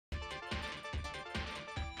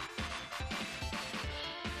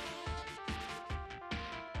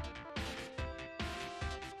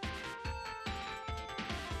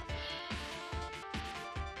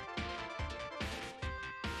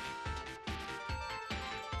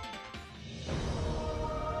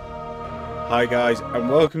Hi guys, and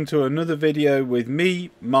welcome to another video with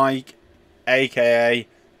me, Mike, aka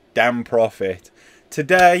Damn Profit.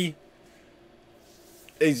 Today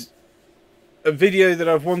is a video that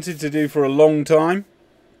I've wanted to do for a long time,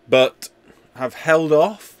 but have held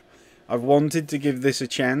off. I've wanted to give this a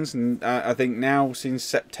chance, and I think now since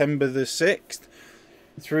September the 6th,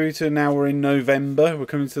 through to now we're in November, we're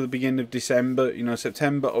coming to the beginning of December, you know,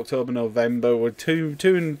 September, October, November, we're two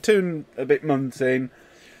and a bit months in.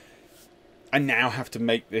 I now have to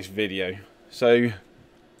make this video. So,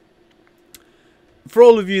 for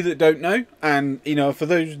all of you that don't know, and you know, for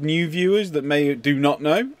those new viewers that do not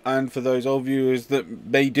know, and for those old viewers that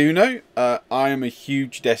may do know, I am a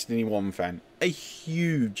huge Destiny 1 fan. A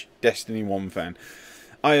huge Destiny 1 fan.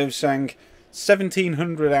 I have sank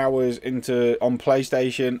 1,700 hours on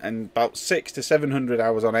PlayStation and about 600 to 700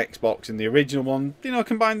 hours on Xbox in the original one. You know,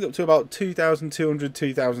 combined up to about 2,200,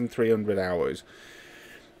 2,300 hours.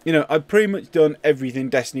 You know, I've pretty much done everything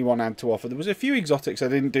Destiny 1 had to offer. There was a few exotics I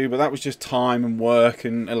didn't do, but that was just time and work,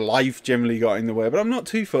 and life generally got in the way. But I'm not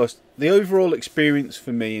too fussed. The overall experience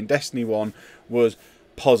for me in Destiny 1 was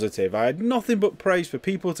positive. I had nothing but praise for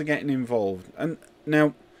people to getting involved. And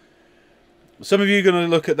now, some of you are going to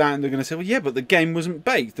look at that and they're going to say, well, yeah, but the game wasn't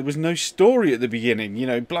baked. There was no story at the beginning, you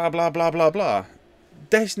know, blah, blah, blah, blah, blah.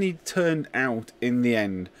 Destiny turned out, in the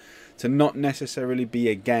end, to not necessarily be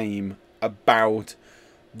a game about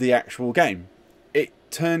the actual game. It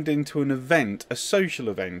turned into an event, a social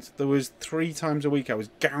event. There was 3 times a week. I was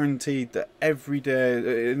guaranteed that every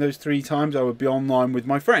day, in those 3 times, I would be online with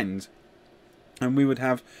my friends, and we would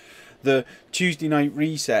have the Tuesday night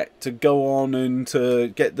reset to go on and to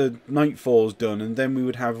get the nightfalls done, and then we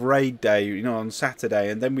would have raid day, you know, on Saturday,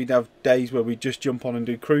 and then we'd have days where we'd just jump on and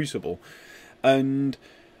do Crucible. And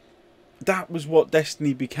that was what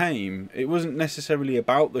Destiny became. It wasn't necessarily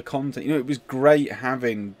about the content. You know, it was great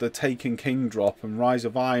having the Taken King drop and Rise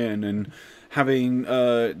of Iron, and having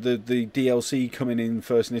the DLC coming in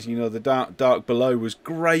first. And you know, the Dark Below was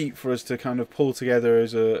great for us to kind of pull together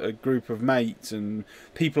as a group of mates and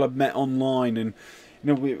people I've met online. And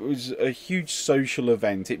you know, it was a huge social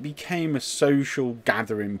event. It became a social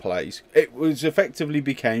gathering place. It was effectively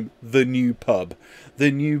became the new pub, the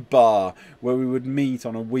new bar, where we would meet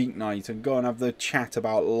on a weeknight and go and have the chat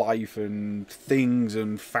about life and things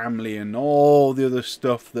and family and all the other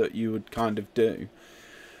stuff that you would kind of do.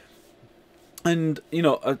 And, you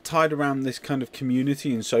know, tied around this kind of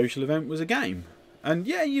community and social event was a game. And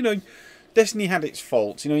yeah, you know, Destiny had its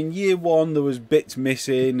faults. You know, in year 1 there was bits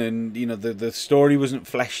missing, and you know, the story wasn't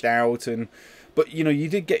fleshed out, but you know, you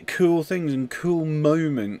did get cool things and cool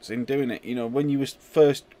moments in doing it. You know, when you was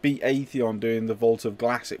first beat Atheon doing the Vault of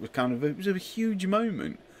Glass, it was a huge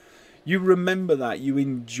moment. You remember that, you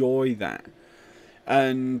enjoy that.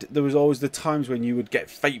 And there was always the times when you would get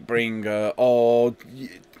Fatebringer, or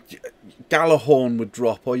Galahorn would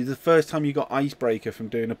drop, or the first time you got Icebreaker from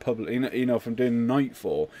doing a public, you know, from doing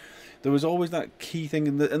Nightfall. There was always that key thing,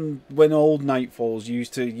 and when old Nightfalls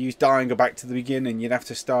used to use die and go back to the beginning, you'd have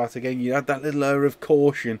to start again. You had that little air of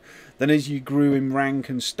caution. Then as you grew in rank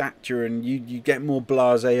and stature, and you get more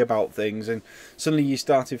blasé about things, and suddenly you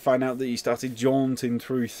started finding out that you started jaunting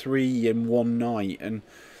through 3 in one night, and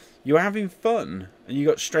you were having fun, and you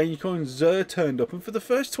got strange coins. Xur turned up, and for the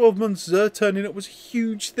first 12 months, Xur turning up was a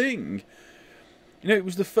huge thing. You know, it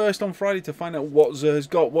was the first on Friday to find out what Xur's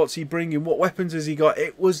got, what's he bringing, what weapons has he got.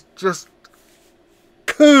 It was just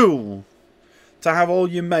cool to have all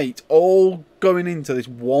your mates all going into this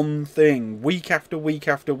one thing week after week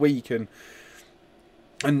after week, and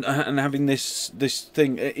having this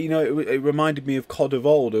thing. You know, it reminded me of COD of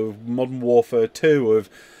old, of Modern Warfare 2,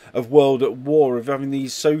 of World at War, of having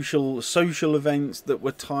these social events that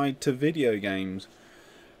were tied to video games.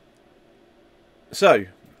 So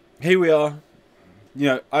here we are. You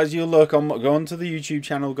know, as you look, go onto the YouTube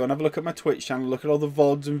channel, go and have a look at my Twitch channel, look at all the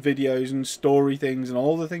VODs and videos and story things and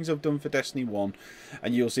all the things I've done for Destiny 1,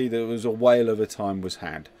 and you'll see that it was a whale of a time was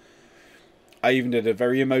had. I even did a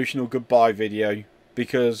very emotional goodbye video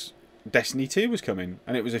because Destiny 2 was coming,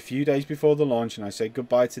 and it was a few days before the launch, and I said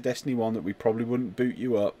goodbye to Destiny 1, that we probably wouldn't boot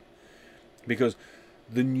you up because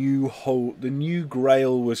the new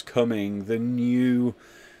Grail was coming, the new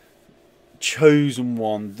chosen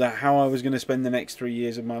one, that how I was going to spend the next 3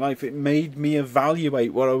 years of my life. It made me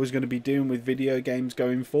evaluate what I was going to be doing with video games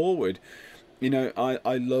going forward. You know,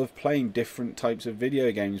 I love playing different types of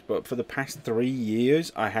video games, but for the past 3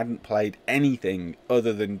 years I hadn't played anything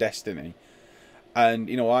other than Destiny. And,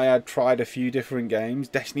 you know, I had tried a few different games.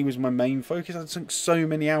 Destiny was my main focus. I'd sunk so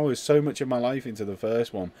many hours, so much of my life into the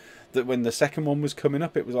first one, that when the second one was coming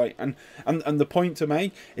up, it was like... And the point to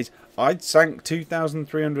make is I'd sank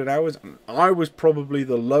 2,300 hours. And I was probably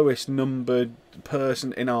the lowest numbered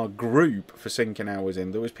person in our group for sinking hours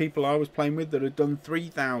in. There was people I was playing with that had done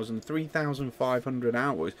 3,000, 3,500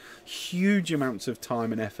 hours. Huge amounts of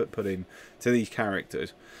time and effort put in to these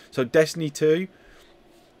characters. So Destiny 2...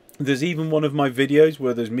 There's even one of my videos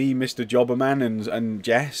where there's me, Mr. Jobberman, and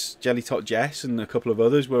Jess, Jellytot Jess, and a couple of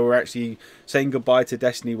others, where we're actually saying goodbye to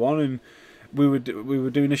Destiny 1, and we were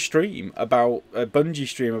doing a stream about a Bungie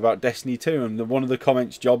stream about Destiny 2, and one of the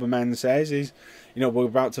comments Jobberman says is, you know, we're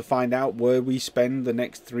about to find out where we spend the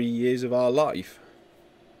next 3 years of our life.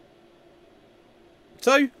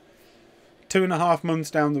 So, 2.5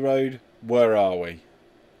 months down the road, where are we?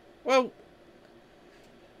 Well,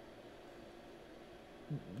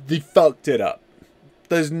 they fucked it up.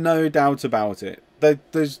 There's no doubt about it.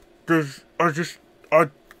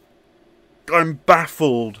 I'm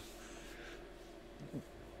baffled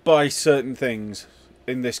by certain things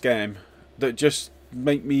in this game that just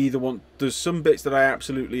make me either want... There's some bits that I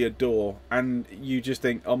absolutely adore, and you just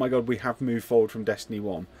think, oh my god, we have moved forward from Destiny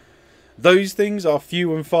 1. Those things are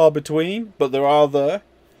few and far between, but they are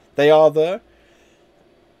there.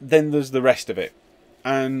 Then there's the rest of it.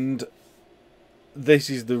 And this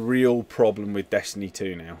is the real problem with Destiny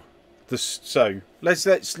 2 now. So let's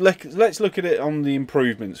look at it on the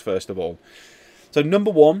improvements first of all. So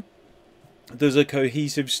number one, there's a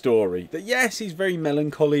cohesive story that, yes, is very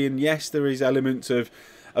melancholy, and yes, there is elements of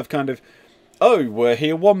kind of, oh, we're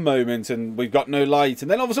here one moment and we've got no light,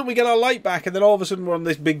 and then all of a sudden we get our light back, and then all of a sudden we're on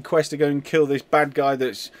this big quest to go and kill this bad guy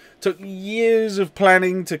that's took years of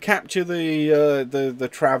planning to capture the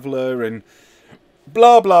Traveller, and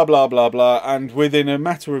blah blah blah blah blah, and within a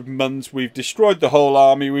matter of months we've destroyed the whole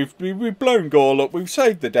army, we've blown Gaul up, we've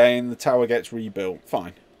saved the day, and the tower gets rebuilt.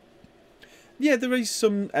 Fine. Yeah, there is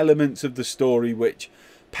some elements of the story which,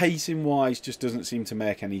 pacing wise, just doesn't seem to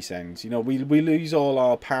make any sense. You know, we lose all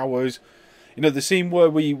our powers. You know, the scene where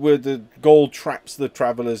the Gaul traps the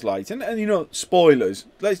Traveller's light, and you know, spoilers.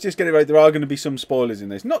 Let's just get it right. There are going to be some spoilers in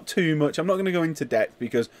this. Not too much. I'm not going to go into depth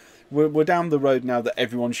because we're down the road now that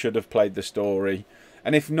everyone should have played the story.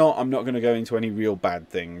 And if not, I'm not going to go into any real bad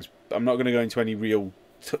things. I'm not going to go into any real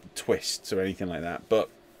twists or anything like that. But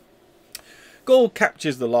Gaul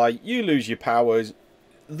captures the light. You lose your powers.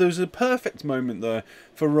 There's a perfect moment there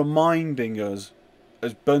for reminding us,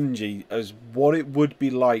 as Bungie, as what it would be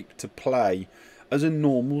like to play as a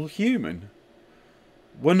normal human.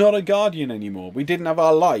 We're not a Guardian anymore. We didn't have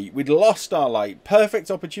our light. We'd lost our light. Perfect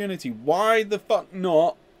opportunity. Why the fuck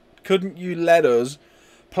not? Couldn't you let us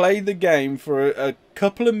play the game for a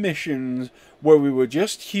couple of missions where we were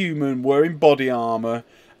just human, wearing body armour,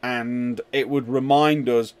 and it would remind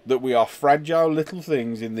us that we are fragile little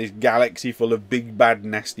things in this galaxy full of big, bad,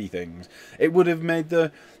 nasty things. It would have made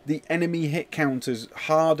the enemy hit counters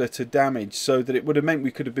harder to damage, so that it would have meant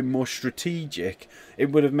we could have been more strategic.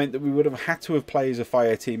 It would have meant that we would have had to have played as a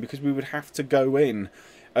fire team, because we would have to go in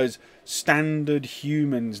as standard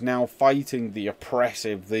humans now fighting the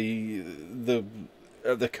oppressive, the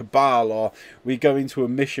Cabal, or we go into a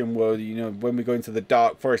mission where, you know, when we go into the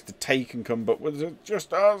Dark Forest, the Taken come, but with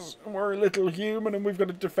just us, and we're a little human, and we've got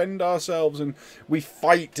to defend ourselves, and we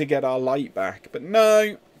fight to get our light back. But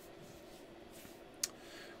no,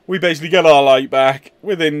 we basically get our light back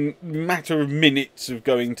within a matter of minutes of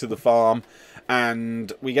going to the farm,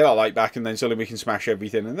 and we get our light back, and then suddenly we can smash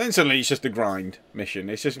everything, and then suddenly it's just a grind mission.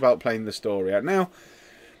 It's just about playing the story out. Now,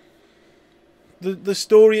 the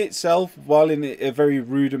story itself, while in a very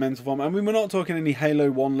rudimental form, I mean, we're not talking any Halo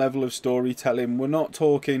 1 level of storytelling. We're not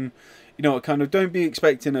talking, you know, kind of, don't be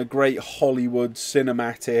expecting a great Hollywood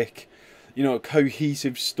cinematic, you know,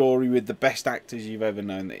 cohesive story with the best actors you've ever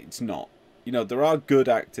known. It's not. You know, there are good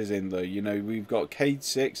actors in there. You know, we've got Cade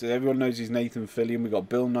Six, everyone knows he's Nathan Fillion. We've got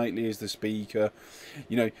Bill Knightley as the speaker.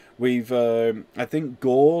 You know, we've, I think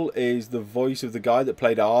Gaul is the voice of the guy that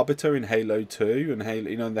played Arbiter in Halo 2 and Halo,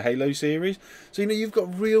 you know, in the Halo series. So, you know, you've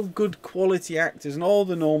got real good quality actors, and all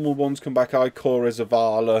the normal ones come back. Ikora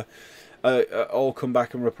Zavala, all come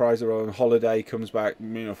back and reprise their own. Holiday comes back,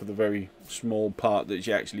 you know, for the very small part that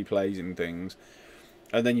she actually plays in things.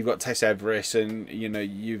 And then you've got Tess Everest, and, you know,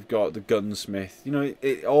 you've got the gunsmith. You know,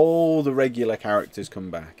 all the regular characters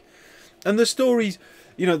come back. And the stories,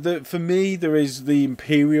 you know, for me, there is the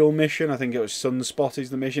Imperial mission. I think it was Sunspot is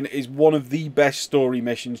the mission. It is one of the best story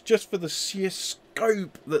missions, just for the sheer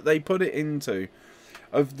scope that they put it into.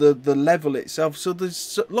 of the level itself. So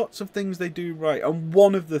there's lots of things they do right. And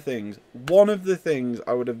one of the things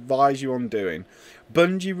I would advise you on doing,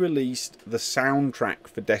 Bungie released the soundtrack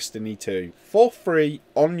for Destiny 2 for free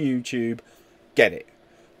on YouTube. Get it.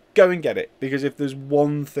 Go and get it. Because if there's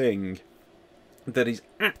one thing that is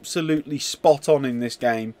absolutely spot on in this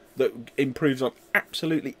game, that improves on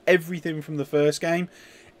absolutely everything from the first game,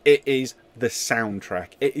 it is the soundtrack.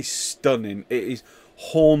 It is stunning. It is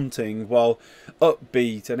haunting while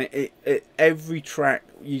upbeat, and it every track,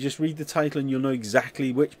 you just read the title and you'll know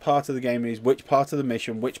exactly which part of the game it is, which part of the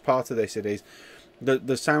mission, which part of this it is. The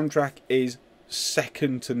soundtrack is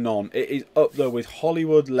second to none. It is up there with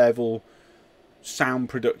Hollywood level sound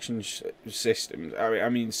production systems. I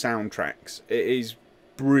mean soundtracks. It is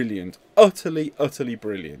brilliant, utterly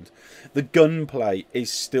brilliant. The gunplay is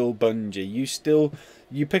still Bungie.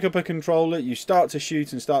 You pick up a controller, you start to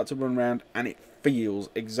shoot and start to run around, and it feels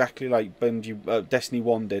exactly like Bungie Destiny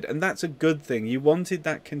 1 did, and that's a good thing. You wanted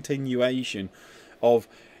that continuation of,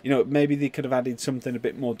 you know, maybe they could have added something a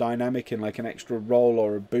bit more dynamic in, like an extra roll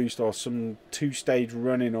or a boost or some two-stage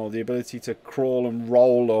running, or the ability to crawl and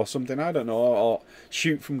roll or something, I don't know, or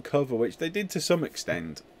shoot from cover, which they did to some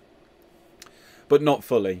extent, but not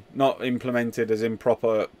fully, not implemented as in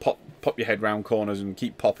proper pop your head round corners and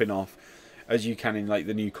keep popping off as you can in like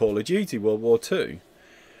the new Call of Duty World War II.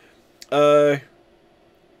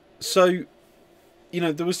 So, you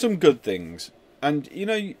know, there were some good things. And, you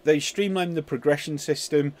know, they streamlined the progression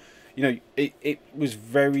system. You know, it was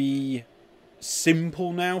very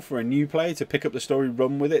simple now for a new player to pick up the story,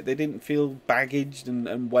 run with it. They didn't feel baggaged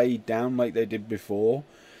and weighed down like they did before.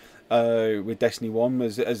 With Destiny 1,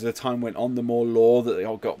 as the time went on, the more lore that they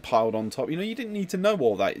all got piled on top. You know, you didn't need to know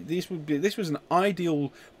all that. This was an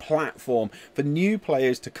ideal platform for new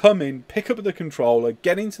players to come in, pick up the controller,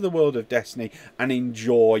 get into the world of Destiny, and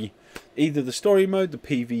enjoy either the story mode, the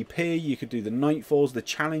PvP. You could do the Nightfalls, the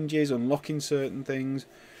challenges, unlocking certain things.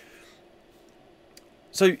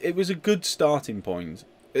 So it was a good starting point.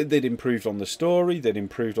 They'd improved on the story. They'd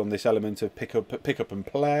improved on this element of pick up and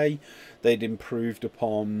play. They'd improved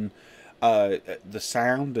upon the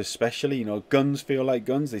sound, especially. You know, guns feel like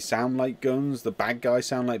guns. They sound like guns. The bad guys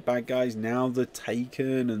sound like bad guys. Now the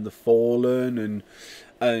Taken and the Fallen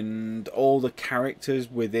and all the characters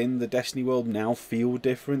within the Destiny world now feel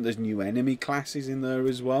different. There's new enemy classes in there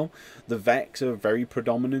as well. The Vex are very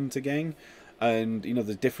predominant again. And, you know,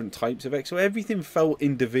 the different types of Vex. So everything felt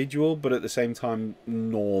individual, but at the same time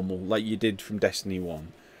normal, like you did from Destiny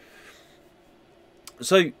 1.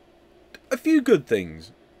 So, a few good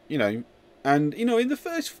things, you know. And, you know, in the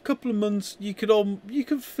first couple of months, you could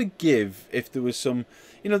forgive if there was some,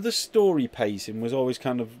 you know, the story pacing was always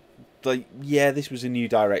kind of like, yeah, this was a new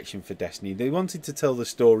direction for Destiny. They wanted to tell the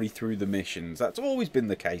story through the missions. That's always been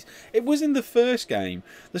the case. It was in the first game.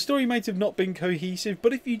 The story might have not been cohesive,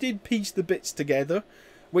 but if you did piece the bits together,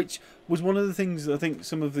 which was one of the things I think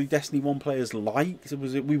some of the Destiny 1 players liked,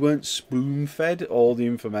 was that we weren't spoon-fed all the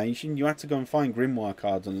information. You had to go and find Grimoire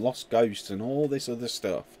cards and Lost Ghosts and all this other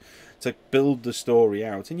stuff to build the story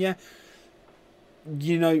out. And yeah,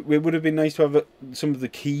 you know, it would have been nice to have some of the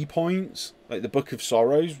key points, like the Book of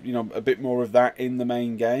Sorrows, you know, a bit more of that in the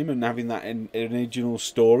main game, and having that original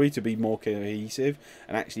story to be more cohesive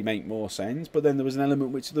and actually make more sense. But then there was an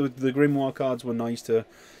element which the Grimoire cards were nice to,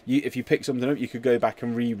 if you pick something up, you could go back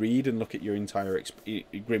and reread and look at your entire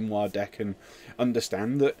Grimoire deck and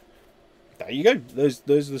understand that, there you go, there's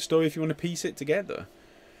the story if you want to piece it together.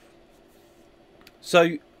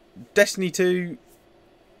 So, Destiny 2...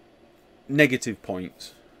 negative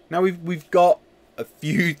points. Now we've got a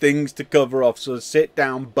few things to cover off, so sit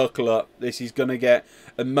down, buckle up. This is gonna get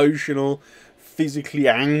emotional, physically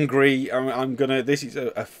angry. This is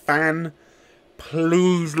a fan.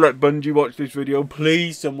 Please let Bungie watch this video.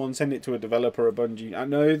 Please, someone send it to a developer at Bungie. I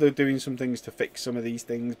know they're doing some things to fix some of these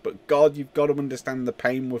things, but God, you've got to understand the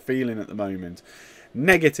pain we're feeling at the moment.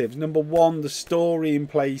 Negatives. Number one, the story in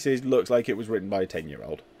places looks like it was written by a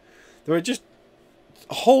 10-year-old. There are just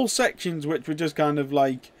whole sections which were just kind of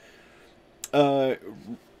like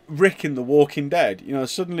Rick in The Walking Dead. You know,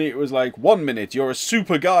 suddenly it was like, 1 minute you're a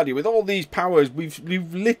super guardian with all these powers. We've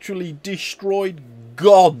literally destroyed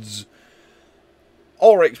gods.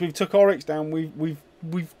 Oryx, we've took Oryx down. We've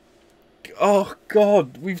oh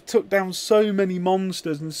God, we've took down so many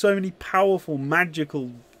monsters and so many powerful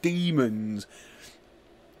magical demons,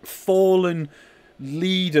 fallen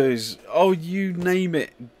leaders. Oh, you name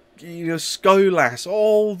it. You know, Skolas,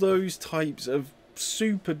 all those types of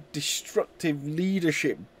super destructive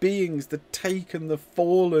leadership beings, the Taken, the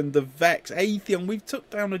Fallen, the Vex, Atheon. We've took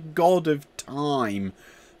down a god of time,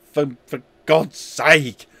 for God's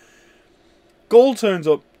sake. Gaul turns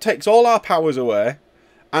up, takes all our powers away,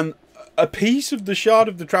 and a piece of the shard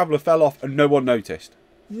of the Traveller fell off and no one noticed.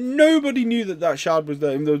 Nobody knew that that shard was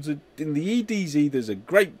there. In the EDZ, there's a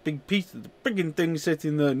great big piece of the frigging thing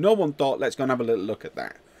sitting there. No one thought, let's go and have a little look at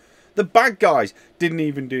that. The bad guys didn't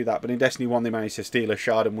even do that, but in Destiny 1 they managed to steal a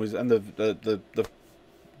shard and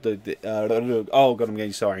oh god, I'm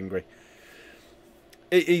getting so angry.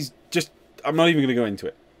 It is just, I'm not even going to go into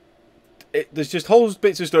it. There's just whole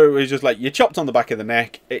bits of story where it's just like, you're chopped on the back of the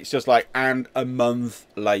neck. It's just like, and a month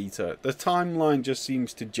later. The timeline just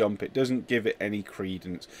seems to jump. It doesn't give it any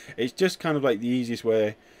credence. It's just kind of like the easiest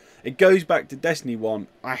way. It goes back to Destiny 1.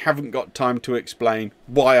 I haven't got time to explain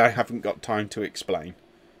why I haven't got time to explain.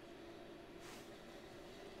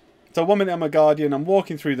 So 1 minute I'm a guardian. I'm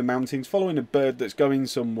walking through the mountains following a bird that's going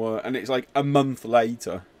somewhere. And it's like a month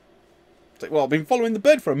later. Like, well, I've been following the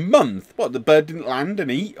bird for a month. What, the bird didn't land and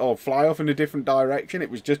eat or fly off in a different direction? It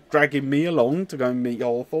was just dragging me along to go and meet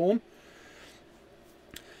Hawthorne.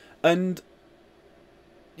 And,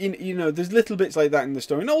 you know, there's little bits like that in the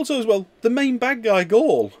story. And also, as well, the main bad guy,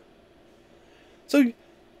 Gaul. So,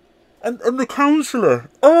 and the counsellor.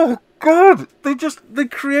 Oh, God! They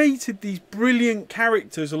created these brilliant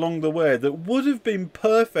characters along the way that would have been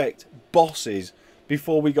perfect bosses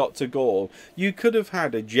before we got to Gaul. You could have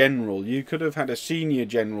had a general, you could have had a senior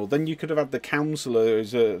general, then you could have had the councillor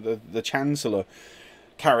as the chancellor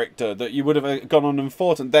character that you would have gone on and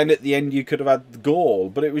fought, and then at the end you could have had Gaul.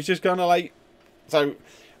 But it was just kind of like, so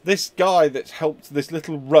this guy that's helped this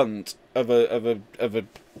little runt of a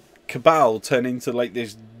cabal turn into like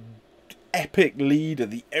this epic leader,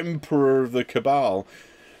 the emperor of the cabal.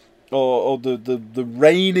 Or the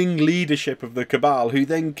reigning leadership of the cabal, who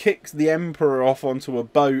then kicks the emperor off onto a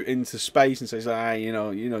boat into space and says, "Hey, you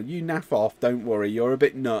naff off. Don't worry. You're a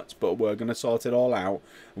bit nuts, but we're going to sort it all out.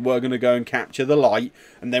 And we're going to go and capture the light,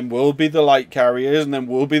 and then we'll be the light carriers, and then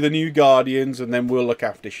we'll be the new guardians, and then we'll look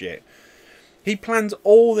after shit." He plans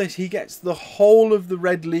all this. He gets the whole of the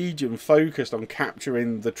Red Legion focused on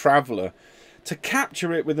capturing the Traveller, to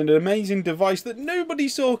capture it with an amazing device that nobody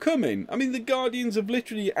saw coming. I mean, the Guardians have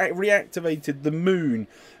literally reactivated the Moon,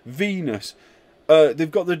 Venus.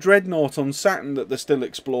 They've got the Dreadnought on Saturn that they're still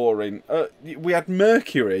exploring. We had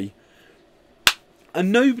Mercury.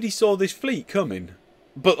 And nobody saw this fleet coming.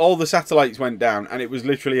 But all the satellites went down, and it was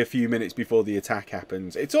literally a few minutes before the attack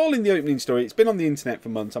happens. It's all in the opening story. It's been on the internet for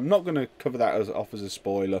months. I'm not going to cover that off as a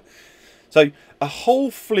spoiler. So, a whole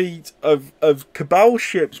fleet of Cabal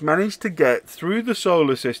ships managed to get through the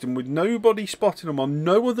solar system with nobody spotting them on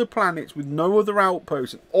no other planets, with no other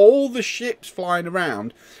outposts, and all the ships flying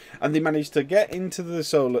around, and they managed to get into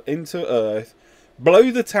Earth,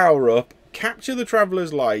 blow the tower up, capture the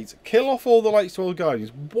Traveller's light, kill off all the Light Soul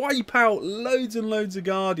Guardians, wipe out loads and loads of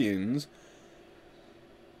Guardians,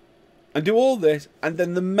 and do all this, and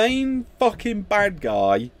then the main fucking bad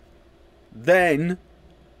guy then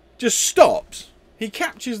just stops. He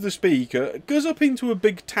captures the speaker, goes up into a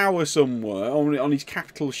big tower somewhere on his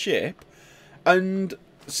capital ship, and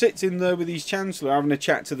sits in there with his chancellor having a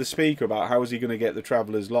chat to the speaker about how is he going to get the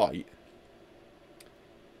Traveller's light.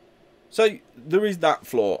 So there is that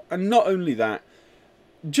flaw, and not only that,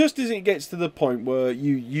 just as it gets to the point where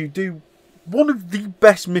you do one of the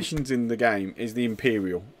best missions in the game is the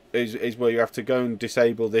Imperial. Is where you have to go and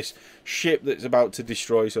disable this ship that's about to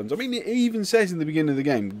destroy suns. I mean, it even says in the beginning of the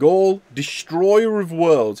game, Gaul, destroyer of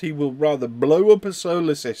worlds. He will rather blow up a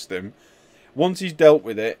solar system once he's dealt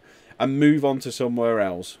with it and move on to somewhere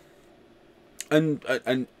else.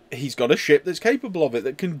 And he's got a ship that's capable of it,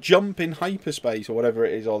 that can jump in hyperspace or whatever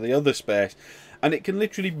it is, or the other space, and it can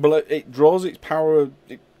literally blow. It draws its power.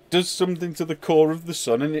 It does something to the core of the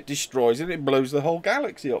sun, and it destroys it. It blows the whole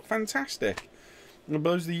galaxy up. Fantastic. And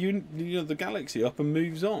blows the galaxy up and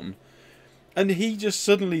moves on. And he just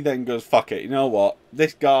suddenly then goes, fuck it, you know what?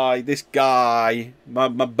 This guy, my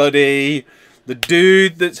buddy, the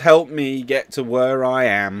dude that's helped me get to where I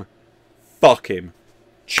am, fuck him.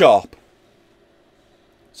 Chop.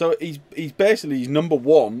 So he's number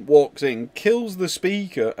one, walks in, kills the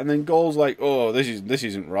speaker, and then Gaul's like, oh, this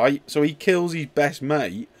isn't right. So he kills his best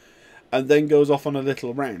mate, and then goes off on a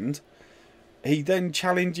little rant. He then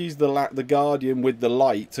challenges the Guardian with the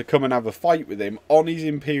light to come and have a fight with him on his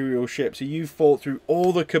Imperial ship. So you've fought through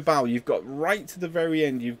all the Cabal. You've got right to the very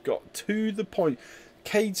end. You've got to the point.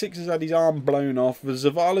 Cade 6 has had his arm blown off.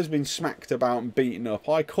 Zavala's been smacked about and beaten up.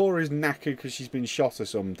 Ikora is knackered because she's been shot or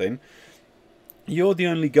something. You're the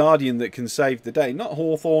only Guardian that can save the day. Not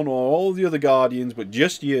Hawthorne or all the other Guardians, but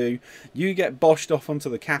just you. You get boshed off onto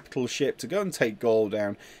the capital ship to go and take Gaul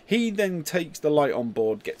down. He then takes the light on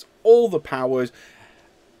board, gets all the powers,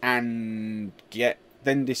 and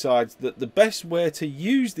then decides that the best way to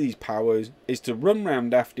use these powers is to run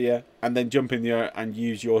round after you and then jump in the air and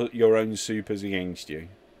use your own supers against you.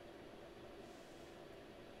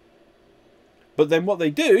 But then what they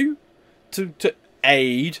do to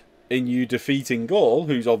aid in you defeating Gaul,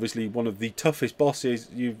 who's obviously one of the toughest bosses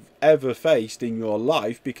you've ever faced in your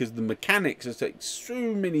life, because the mechanics are take so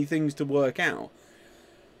many things to work out,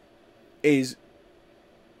 is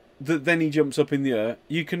that then he jumps up in the air.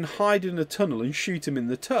 You can hide in a tunnel and shoot him in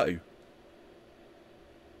the toe.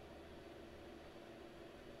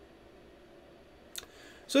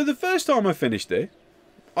 So the first time I finished it,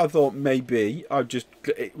 I thought maybe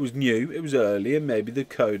it was new, it was early, and maybe the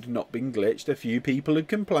code had not been glitched. A few people had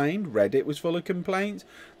complained. Reddit was full of complaints.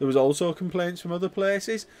 There was also complaints from other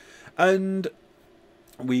places. And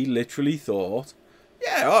we literally thought,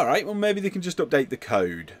 yeah, alright, well maybe they can just update the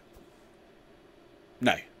code.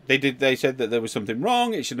 No. They said that there was something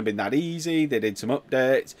wrong, it shouldn't have been that easy. They did some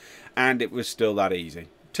updates, and it was still that easy.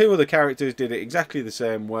 2 other characters did it exactly the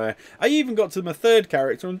same way. I even got to my 3rd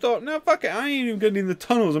character and thought, no, fuck it, I ain't even going in the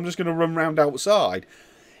tunnels, I'm just going to run round outside.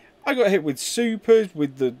 I got hit with supers,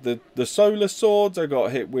 with the solar swords, I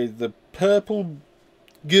got hit with the purple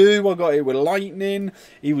goo, I got hit with lightning,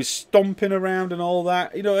 he was stomping around and all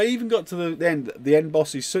that. You know, I even got to the end. The end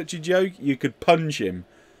boss is such a joke, you could punch him.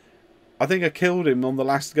 I think I killed him on the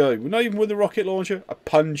last go. Not even with the rocket launcher, I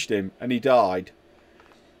punched him and he died.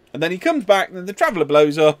 And then he comes back, and then the Traveller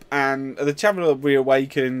blows up, and the Traveller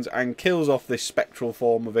reawakens and kills off this spectral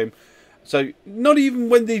form of him. So, not even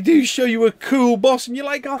when they do show you a cool boss, and you're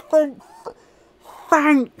like, oh,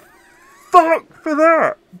 thank fuck for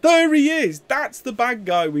that. There he is. That's the bad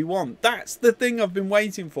guy we want. That's the thing I've been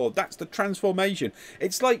waiting for. That's the transformation.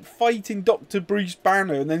 It's like fighting Dr. Bruce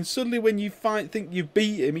Banner, and then suddenly when you think you've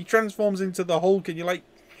beat him, he transforms into the Hulk, and you're like,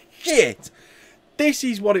 shit. This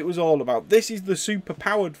is what it was all about. This is the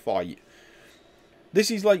super-powered fight.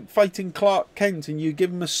 This is like fighting Clark Kent, and you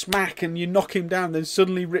give him a smack and you knock him down, then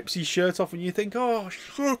suddenly rips his shirt off and you think, oh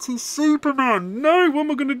shit, he's Superman. No, what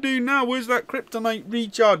am I going to do now? Where's that kryptonite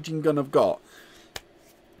recharging gun I've got?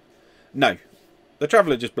 No. The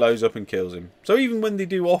Traveller just blows up and kills him. So even when they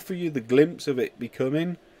do offer you the glimpse of it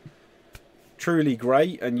becoming truly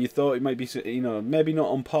great, and you thought it might be, you know, maybe not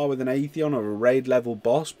on par with an Atheon or a raid level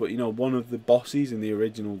boss, but you know, one of the bosses in the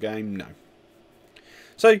original game, no.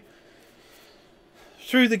 So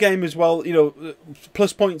through the game as well, you know,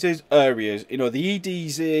 plus points is areas, you know, the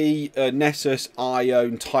EDZ, Nessus, Io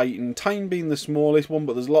and Titan being the smallest one,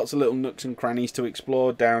 but there's lots of little nooks and crannies to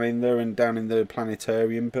explore down in there, and down in the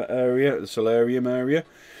planetarium area, the solarium area.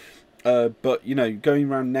 But, you know, going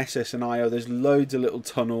around Nessus and Io, there's loads of little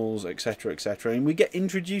tunnels, etc, etc. And we get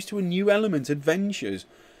introduced to a new element, adventures.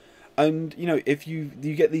 And, you know, if you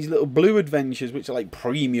get these little blue adventures, which are like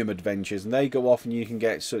premium adventures, and they go off and you can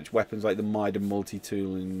get such weapons like the Mida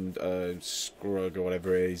multi-tool and Scrug, or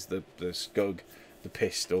whatever it is, the Scug, the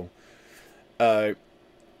pistol.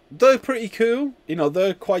 They're pretty cool. You know,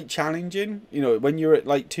 they're quite challenging. You know, when you're at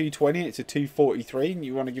like 220, it's a 243, and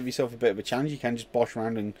you want to give yourself a bit of a challenge, you can just bosh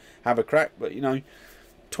around and have a crack. But, you know,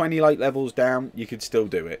 20 light levels down, you could still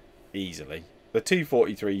do it easily. The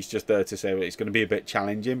 243 is just there to say that it's going to be a bit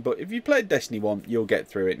challenging, but if you played Destiny 1, you'll get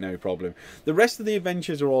through it, no problem. The rest of the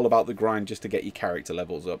adventures are all about the grind just to get your character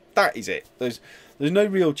levels up. That is it. There's no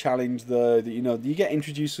real challenge there. You know, you get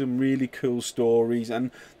introduced to some really cool stories,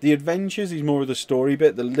 and the adventures is more of the story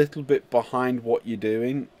bit, the little bit behind what you're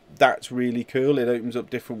doing. That's really cool. It opens up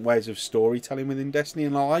different ways of storytelling within Destiny,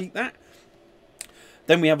 and I like that.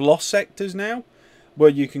 Then we have Lost Sectors now, where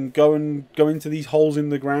you can go into these holes in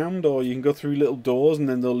the ground, or you can go through little doors, and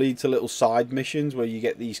then they'll lead to little side missions where you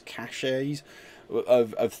get these caches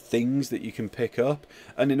of things that you can pick up.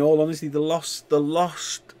 And in all honesty, the lost,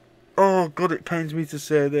 oh god, it pains me to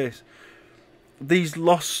say this, these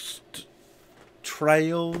lost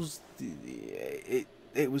trails,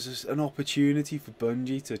 it was an opportunity for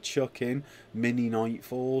Bungie to chuck in mini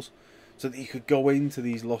Nightfalls, so that you could go into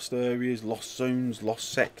these lost areas, lost zones, lost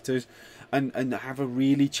sectors, and have a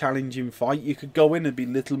really challenging fight. You could go in and be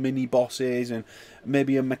little mini bosses, and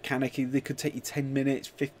maybe a mechanic, they could take you 10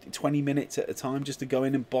 minutes, 20 minutes at a time just to go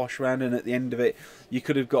in and bosh around, and at the end of it you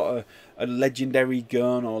could have got a legendary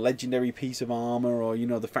gun or a legendary piece of armour, or, you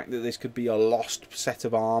know, the fact that this could be a lost set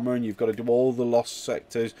of armour, and you've got to do all the lost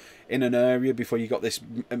sectors in an area before you got this,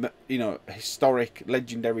 you know, historic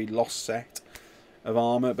legendary lost set of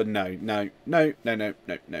armor. But no. The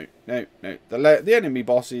enemy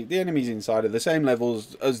bosses, the enemies inside are the same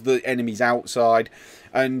levels as the enemies outside,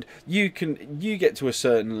 and you get to a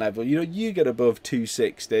certain level, you know, you get above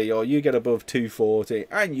 260 or you get above 240,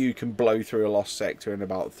 and you can blow through a lost sector in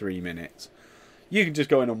about 3 minutes. You can just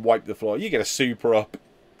go in and wipe the floor. You get a super up.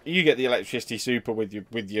 You get the electricity super with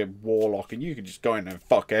your warlock, and you can just go in and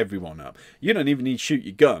fuck everyone up. You don't even need to shoot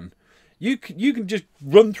your gun. You can just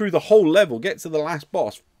run through the whole level, get to the last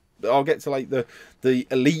boss. I'll get to like the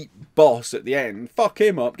elite boss at the end, fuck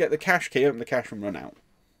him up, get the cash key, open the cash and run out.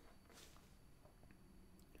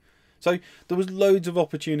 So there was loads of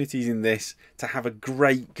opportunities in this to have a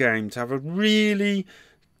great game, to have a really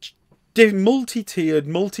multi-tiered,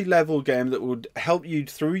 multi-level game that would help you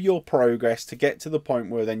through your progress to get to the point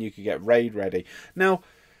where then you could get raid ready. Now,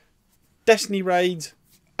 Destiny raids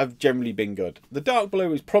have generally been good. The Dark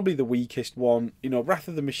Blue is probably the weakest one. You know, Wrath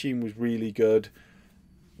of the Machine was really good.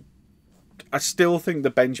 I still think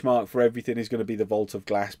the benchmark for everything is going to be the Vault of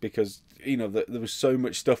Glass, because, you know, there was so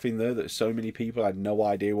much stuff in there that so many people had no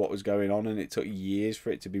idea what was going on, and it took years for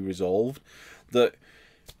it to be resolved. That,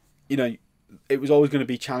 you know, it was always going to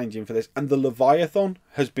be challenging for this. And the Leviathan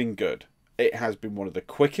has been good. It has been one of the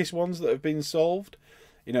quickest ones that have been solved.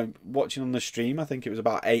 You know, watching on the stream, I think it was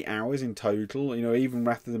about 8 hours in total. You know, even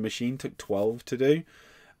Wrath of the Machine took 12 to do.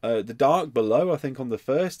 The Dark Below, I think on the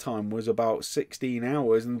first time, was about 16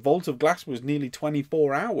 hours. And Vault of Glass was nearly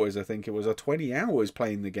 24 hours. I think it was 20 hours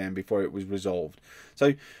playing the game before it was resolved.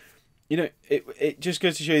 So, you know, it just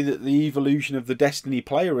goes to show you that the evolution of the Destiny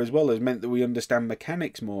player as well has meant that we understand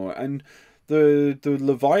mechanics more. And the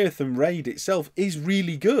Leviathan raid itself is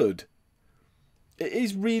really good. It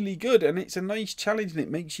is really good, and it's a nice challenge, and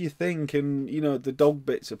it makes you think. And, you know, the dog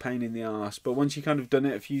bit's a pain in the arse, but once you kind of done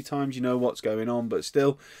it a few times, you know what's going on. But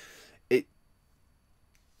still, it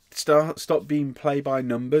stopped being play by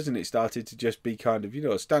numbers, and it started to just be kind of, you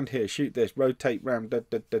know, stand here, shoot this, rotate round,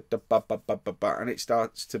 and it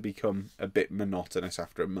starts to become a bit monotonous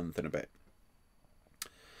after a month and a bit.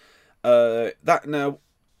 Now,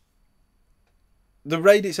 the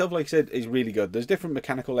raid itself, like I said, is really good. There's different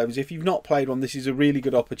mechanical levels. If you've not played one, this is a really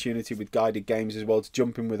good opportunity with guided games as well to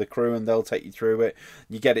jump in with a crew, and they'll take you through it.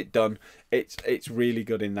 You get it done. It's really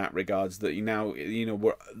good in that regards. That you know,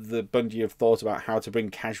 the Bungie have thought about how to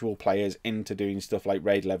bring casual players into doing stuff like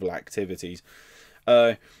raid level activities.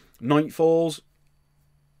 Nightfalls,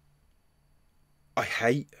 I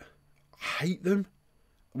hate them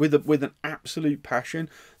with an absolute passion.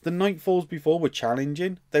 The Nightfalls before were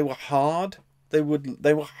challenging. They were hard. They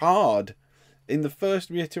were hard in the first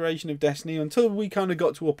reiteration of Destiny, until we kind of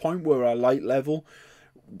got to a point where our light level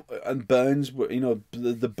and burns were, you know,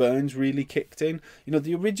 the burns really kicked in. You know,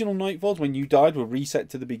 the original Nightfalls, when you died, were reset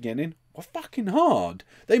to the beginning, were fucking hard.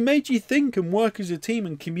 They made you think and work as a team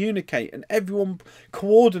and communicate, and everyone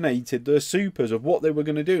coordinated their supers of what they were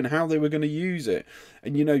going to do and how they were going to use it.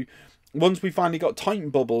 And, you know, once we finally got Titan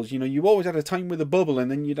bubbles, you know, you always had a Titan with a bubble,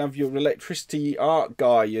 and then you'd have your electricity arc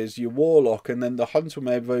guy as your warlock, and then the hunter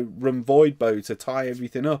may run void bow to tie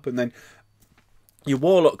everything up, and then your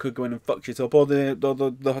warlock could go in and fuck shit up, or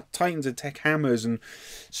the Titans would take hammers and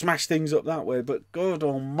smash things up that way. But God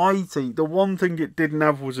almighty, the one thing it didn't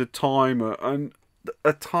have was a timer, and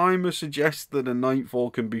a timer suggests that a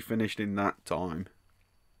Nightfall can be finished in that time.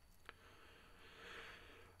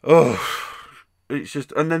 Oh, it's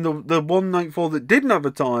just, and then the one Nightfall that didn't have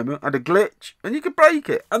a timer had a glitch, and you could break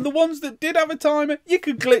it. And the ones that did have a timer, you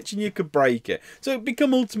could glitch and you could break it. So it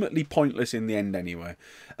became ultimately pointless in the end anyway.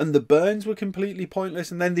 And the burns were completely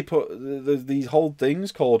pointless. And then they put these whole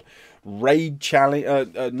things called raid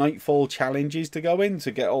challenge, Nightfall challenges to go in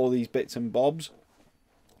to get all these bits and bobs.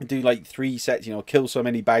 Do like 3 sets, you know, kill so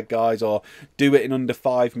many bad guys, or do it in under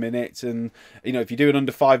 5 minutes. And, you know, if you do it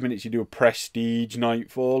under 5 minutes, you do a prestige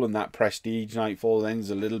Nightfall, and that prestige Nightfall then is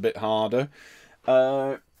a little bit harder.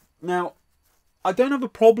 Now, I don't have a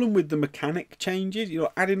problem with the mechanic changes, you know,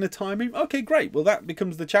 adding a timing. Okay, great. Well, that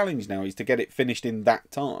becomes the challenge now, is to get it finished in that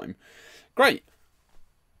time. Great.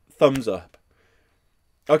 Thumbs up.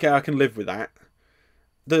 Okay, I can live with that.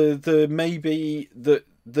 Maybe the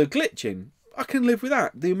glitching, I can live with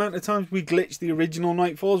that. The amount of times we glitched the original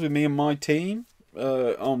Nightfalls with me and my team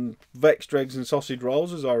on Vex Dregs and Sausage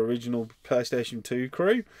Rolls as our original PlayStation 2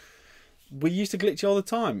 crew, we used to glitch all the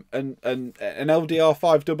time. And an LDR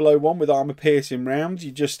 5001 with armor piercing rounds,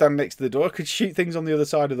 you just stand next to the door, I could shoot things on the other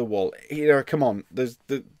side of the wall. You know, come on,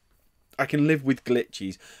 I can live with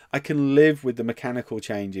glitches. I can live with the mechanical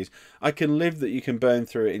changes. I can live that you can burn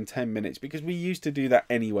through it in 10 minutes, because we used to do that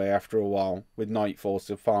anyway after a while with Nightfalls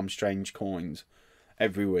to farm strange coins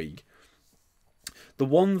every week. The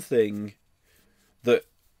one thing that,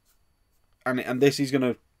 and this is going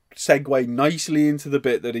to segue nicely into the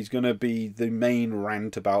bit that is going to be the main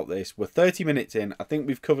rant about this. We're 30 minutes in. I think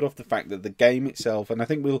we've covered off the fact that the game itself, and I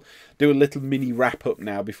think we'll do a little mini wrap up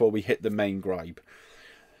now before we hit the main gripe.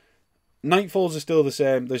 Nightfalls are still the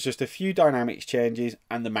same. There's just a few dynamics changes,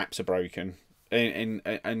 and the maps are broken,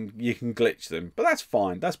 and you can glitch them. But that's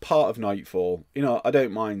fine. That's part of Nightfall. You know, I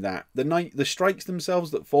don't mind that. The strikes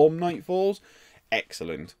themselves that form Nightfalls,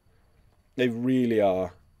 excellent. They really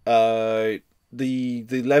are. The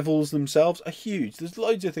levels themselves are huge. There's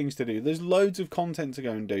loads of things to do. There's loads of content to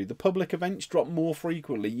go and do. The public events drop more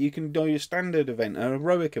frequently. You can do a standard event, a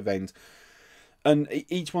heroic event, and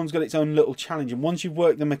each one's got its own little challenge. And once you've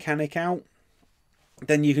worked the mechanic out,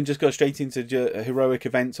 then you can just go straight into heroic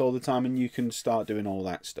events all the time, and you can start doing all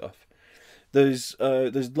that stuff. There's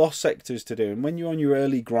lost sectors to do, and when you're on your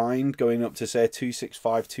early grind, going up to say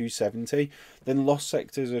 265, 270, then lost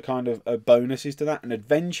sectors are kind of bonuses to that, and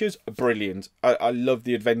adventures are brilliant. I love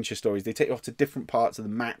the adventure stories. They take you off to different parts of the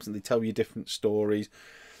maps, and they tell you different stories.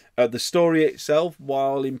 The story itself,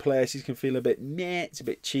 while in places can feel a bit meh, it's a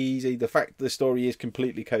bit cheesy. The fact that the story is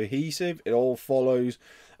completely cohesive, it all follows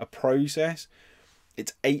a process.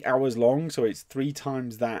 It's 8 hours long, so it's 3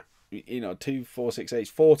 times that. You know, 2, 4, 6, 8,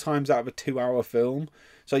 4 times out of a 2-hour film.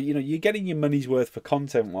 So, you know, you're getting your money's worth for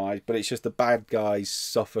content-wise, but it's just the bad guys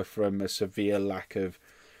suffer from a severe lack of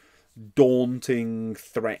daunting,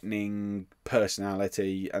 threatening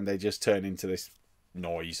personality, and they just turn into this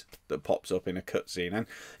noise that pops up in a cutscene. And,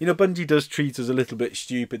 you know, Bungie does treat us a little bit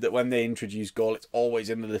stupid that when they introduce Gaul, it's always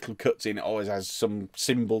in a little cutscene. It always has some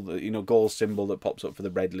symbol, that, you know, Gaul's symbol that pops up for the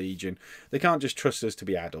Red Legion. They can't just trust us to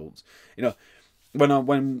be adults. You know,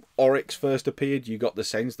 when Oryx first appeared, you got the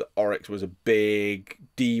sense that Oryx was a big,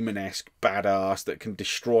 demon-esque badass that can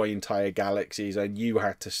destroy entire galaxies, and you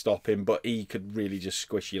had to stop him, but he could really just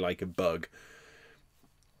squish you like a bug.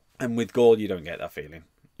 And with Gaul, you don't get that feeling.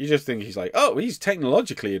 You just think he's like, oh, he's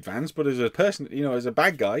technologically advanced, but as a person, you know, as a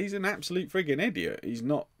bad guy, he's an absolute friggin' idiot. He's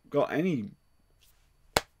not got any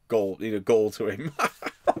Gaul to him.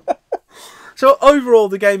 So overall,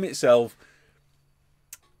 the game itself,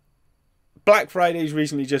 Black Friday's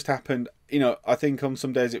recently just happened. You know, I think on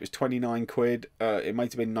some days it was 29 quid. It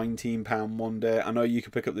might have been £19 one day. I know you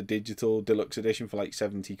could pick up the digital deluxe edition for like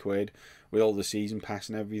 70 quid with all the season pass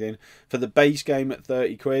and everything. For the base game at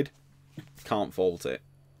 30 quid, can't fault it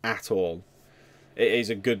at all. It is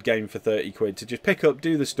a good game for 30 quid to just pick up,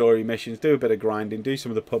 do the story missions, do a bit of grinding, do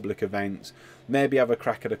some of the public events, maybe have a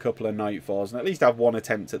crack at a couple of Nightfalls, and at least have one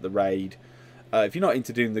attempt at the raid. If you're not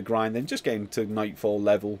into doing the grind, then just get into Nightfall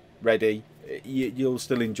level ready. You'll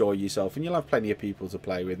still enjoy yourself, and you'll have plenty of people to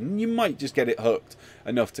play with, and you might just get it hooked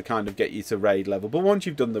enough to kind of get you to raid level. But once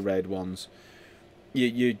you've done the raid ones,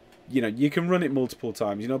 you know, you can run it multiple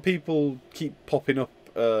times. You know, people keep popping up,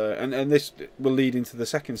 and this will lead into the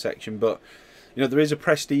second section, but you know, there is a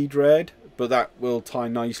prestige raid, but that will tie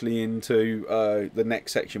nicely into the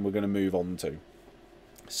next section we're going to move on to.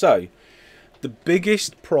 So the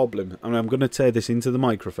biggest problem, and I'm going to tear this into the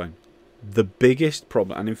microphone, the biggest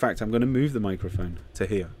problem, and in fact I'm going to move the microphone to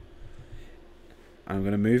here, and I'm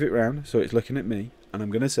going to move it round so it's looking at me, and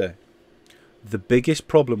I'm going to say the biggest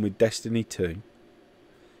problem with Destiny 2,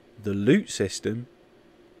 the loot system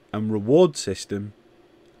and reward system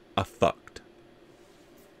are fucked.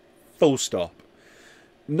 Full stop.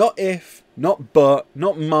 Not if, not but,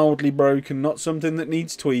 not mildly broken, not something that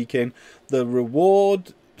needs tweaking. The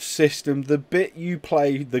reward system, the bit you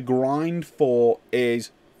play the grind for,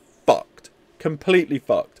 is fucked. Completely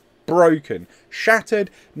fucked. Broken. Shattered,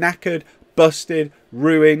 knackered, busted,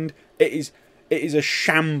 ruined. It is a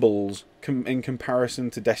shambles in comparison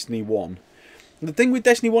to Destiny 1. The thing with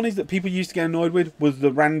Destiny 1 is that people used to get annoyed with was the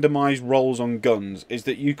randomised rolls on guns. Is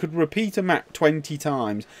that you could repeat a map 20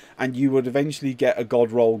 times and you would eventually get a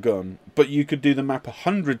god roll gun. But you could do the map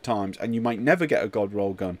 100 times and you might never get a god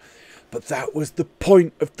roll gun. But that was the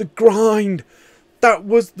point of the grind. That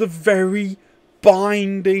was the very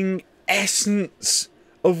binding essence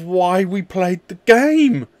of why we played the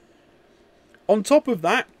game. On top of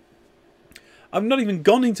that, I've not even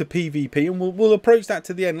gone into PvP, and we'll approach that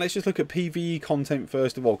to the end. Let's just look at PvE content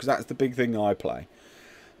first of all, because that's the big thing I play.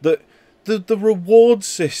 The reward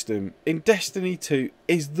system in Destiny 2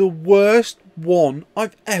 is the worst one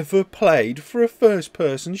I've ever played for a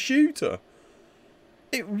first-person shooter.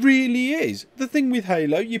 It really is. The thing with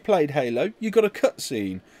Halo, you played Halo, you got a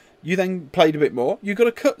cutscene. You then played a bit more, you got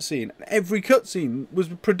a cutscene. Every cutscene was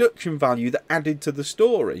production value that added to the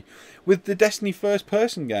story. With the Destiny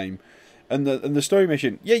first-person game and the story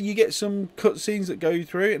mission, yeah, you get some cutscenes that go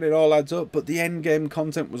through and it all adds up, but the end game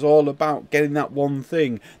content was all about getting that one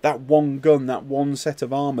thing, that one gun, that one set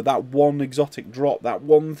of armour, that one exotic drop, that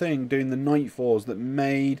one thing, doing the Nightfalls that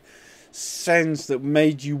made sense, that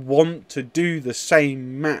made you want to do the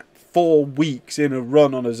same map 4 weeks in a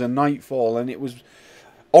run on as a Nightfall. And it was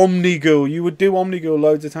Omnigul, you would do Omnigul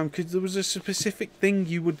loads of times because there was a specific thing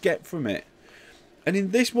you would get from it. And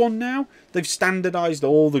in this one now, they've standardised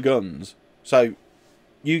all the guns. So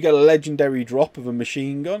you get a legendary drop of a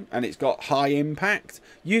machine gun and it's got high impact.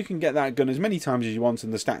 You can get that gun as many times as you want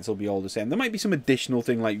and the stats will be all the same. There might be some additional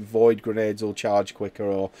thing like void grenades or charge quicker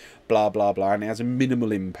or blah blah blah, and it has a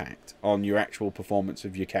minimal impact on your actual performance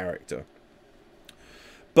of your character.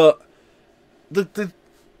 But the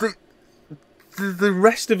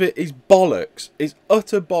rest of it is bollocks. It's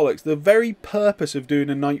utter bollocks. The very purpose of doing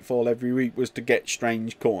a Nightfall every week was to get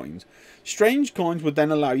strange coins. Strange coins would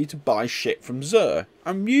then allow you to buy shit from Xur.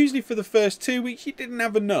 And usually for the first 2 weeks you didn't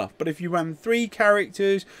have enough. But if you ran 3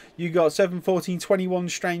 characters, you got 7, 14, 21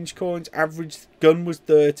 strange coins. Average gun was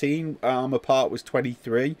 13. Armor part was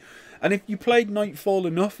 23. And if you played Nightfall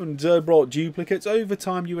enough and Xur brought duplicates, over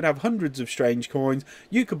time you would have hundreds of strange coins.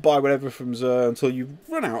 You could buy whatever from Xur until you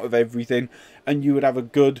run out of everything. And you would have a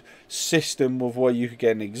good system of where you could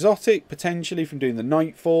get an exotic, potentially, from doing the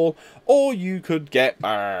Nightfall. Or you could get...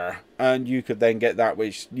 and you could then get that,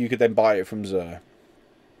 which you could then buy it from Xur.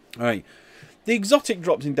 Alright. The exotic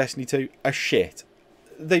drops in Destiny 2 are shit.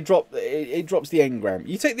 It drops the engram.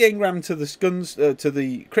 You take the engram to the guns, to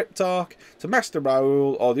the Cryptarch, to Master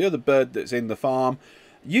Raoul, or the other bird that's in the farm.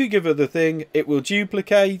 You give her the thing, it will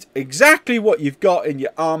duplicate exactly what you've got in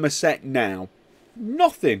your armor set now.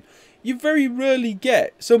 Nothing. You very rarely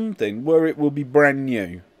get something where it will be brand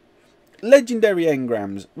new. Legendary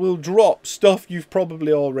engrams will drop stuff you've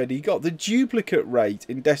probably already got. The duplicate rate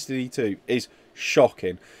in Destiny 2 is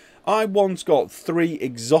shocking. I once got 3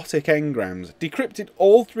 exotic engrams, decrypted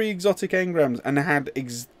all 3 exotic engrams and had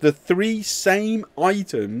the 3 same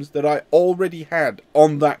items that I already had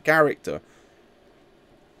on that character.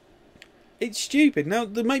 It's stupid. Now,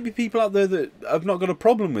 there may be people out there that have not got a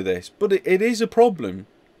problem with this, but it is a problem.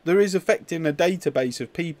 There is affecting a database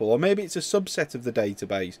of people, or maybe it's a subset of the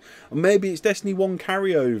database, or maybe it's Destiny 1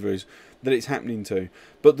 carryovers that it's happening to.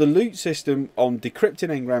 But the loot system on decrypting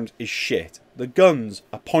engrams is shit. The guns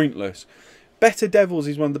are pointless. Better Devils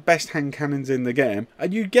is one of the best hand cannons in the game,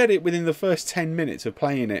 and you get it within the first 10 minutes of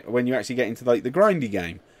playing it when you actually get into like the grindy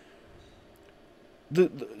game. The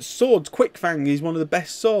swords, Quickfang is one of the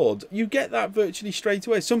best swords. You get that virtually straight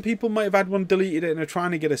away. Some people might have had one, deleted it, and are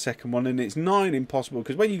trying to get a second one, and it's nigh impossible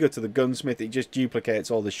because when you go to the gunsmith, it just duplicates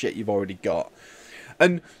all the shit you've already got.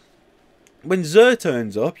 And when Xur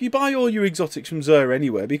turns up, you buy all your exotics from Xur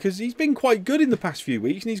anyway because he's been quite good in the past few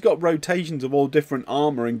weeks, and he's got rotations of all different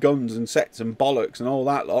armour and guns and sets and bollocks and all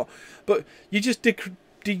that lot. But you just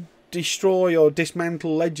destroy or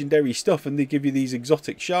dismantle legendary stuff and they give you these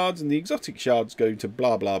exotic shards, and the exotic shards go to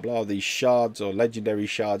blah blah blah, these shards or legendary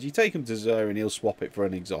shards. You take them to Xur and he'll swap it for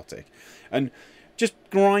an exotic, and just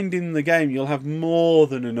grinding the game you'll have more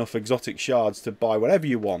than enough exotic shards to buy whatever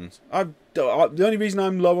you want. The only reason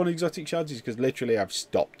I'm low on exotic shards is because literally I've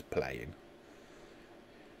stopped playing.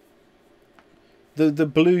 The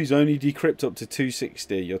blues only decrypt up to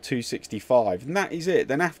 260 or 265, and that is it.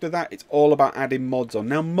 Then after that, it's all about adding mods on.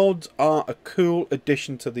 Now, mods are a cool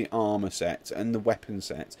addition to the armor sets and the weapon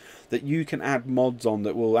sets that you can add mods on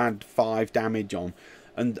that will add 5 damage on,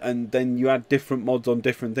 and then you add different mods on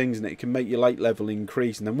different things, and it can make your light level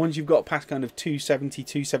increase. And then once you've got past kind of 270,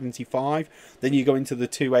 275, then you go into the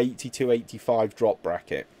 280, 285 drop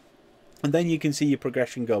bracket. And then you can see your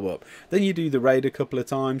progression go up. Then you do the raid a couple of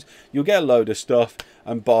times. You'll get a load of stuff,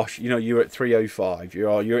 and bosh, you know, you're at 305.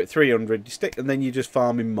 You're at 300. You stick, and then you're just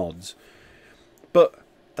farming mods. But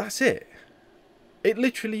that's it. It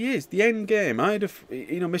literally is the end game. I had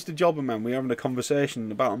Mr. Jobberman. We were having a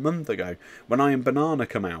conversation about a month ago when Iron Banana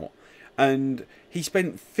come out, and he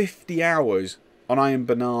spent 50 hours on Iron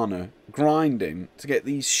Banana grinding to get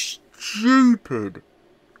these stupid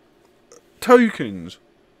tokens.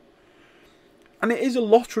 And it is a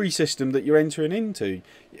lottery system that you're entering into.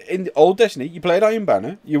 In the old Destiny, you played Iron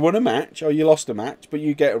Banner, you won a match, or you lost a match, but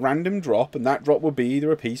you get a random drop, and that drop would be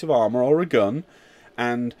either a piece of armour or a gun.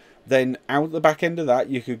 And then out the back end of that,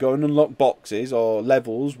 you could go and unlock boxes or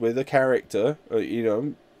levels with a character,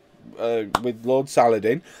 with Lord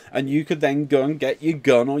Saladin, and you could then go and get your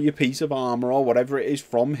gun or your piece of armour or whatever it is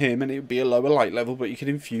from him, and it would be a lower light level, but you could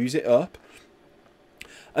infuse it up.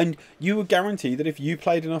 And you would guarantee that if you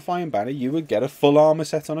played enough Iron Banner, you would get a full armour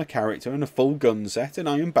set on a character and a full gun set, and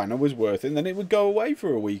Iron Banner was worth it, and then it would go away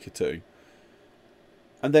for a week or two.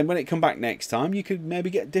 And then when it come back next time, you could maybe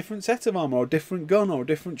get a different set of armour, or a different gun, or a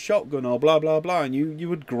different shotgun, or blah blah blah, and you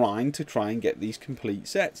would grind to try and get these complete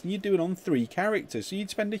sets. And you'd do it on 3 characters, so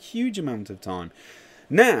you'd spend a huge amount of time.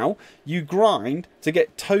 Now, you grind to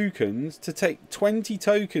get tokens, to take 20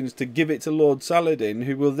 tokens to give it to Lord Saladin,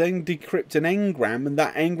 who will then decrypt an engram, and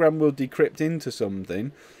that engram will decrypt into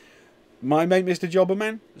something. My mate, Mr.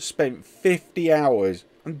 Jobberman, spent 50 hours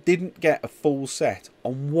and didn't get a full set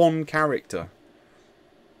on one character.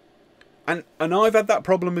 And I've had that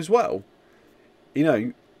problem as well. You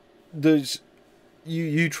know, there's...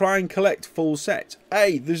 You try and collect full sets.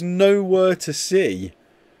 There's nowhere to see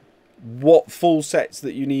what full sets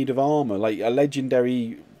that you need of armor, like a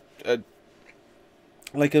legendary, a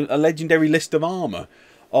legendary list of armor,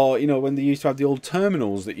 or you know when they used to have the old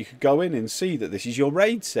terminals that you could go in and see that this is your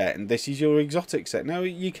raid set and this is your exotic set. Now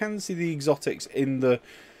you can see the exotics in the,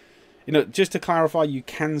 you know, just to clarify, you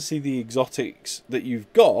can see the exotics that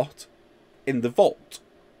you've got in the vault.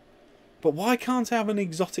 But why can't I have an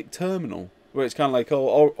exotic terminal where it's kind of like,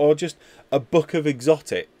 or just a book of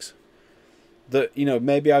exotics that, you know,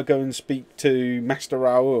 maybe I'll go and speak to Master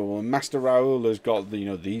Raoul, and Master Raoul has got, you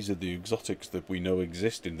know, these are the exotics that we know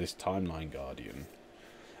exist in this timeline, Guardian.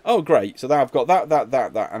 Oh, great. So I've got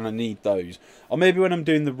that, and I need those. Or maybe when I'm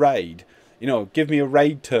doing the raid, you know, give me a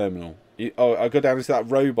raid terminal. I go down into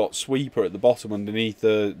that robot sweeper at the bottom underneath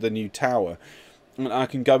the new tower, and I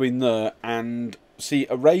can go in there and see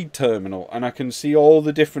a raid terminal, and I can see all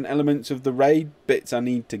the different elements of the raid bits I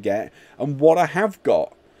need to get, and what I have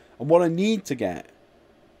got, and what I need to get.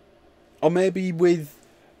 Or maybe with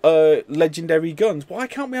legendary guns. Why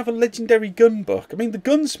can't we have a legendary gun book? I mean, the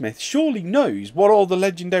gunsmith surely knows what all the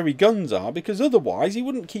legendary guns are, because otherwise he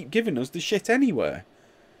wouldn't keep giving us the shit anywhere.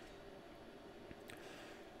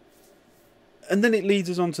 And then it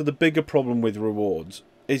leads us on to the bigger problem with rewards,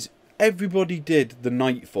 is everybody did the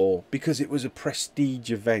Nightfall because it was a prestige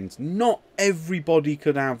event. Not everybody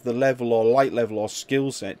could have the level or light level or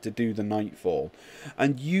skill set to do the Nightfall.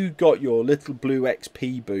 And you got your little blue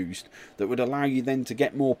XP boost that would allow you then to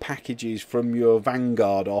get more packages from your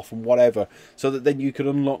Vanguard off and whatever, so that then you could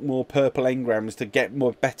unlock more purple engrams to get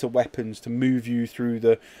more better weapons to move you through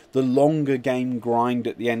the longer game grind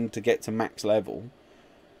at the end to get to max level.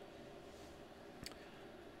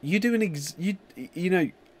 You do you know,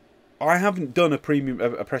 I haven't done a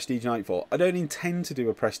Prestige Nightfall. I don't intend to do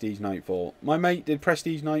a Prestige Nightfall. My mate did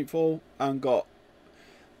Prestige Nightfall and got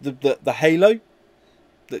the Halo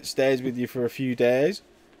that stays with you for a few days.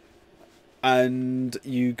 And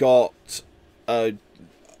you got... I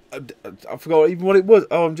forgot even what it was.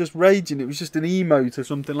 Oh, I'm just raging. It was just an emote or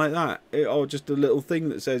something like that. Or just a little thing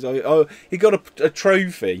that says... Oh, he got a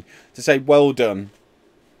trophy to say, well done.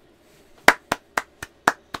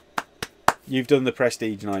 You've done the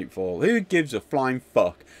Prestige Nightfall. Who gives a flying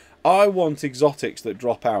fuck? I want exotics that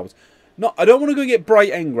drop out. I don't want to go get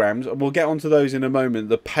bright engrams, and we'll get onto those in a moment,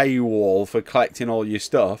 the paywall for collecting all your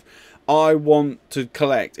stuff. I want to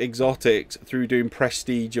collect exotics through doing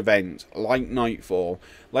prestige events, like Nightfall.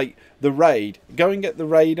 Like the raid. Go and get the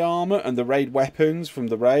raid armor and the raid weapons from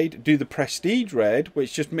the raid. Do the prestige raid,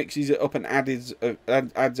 which just mixes it up and adds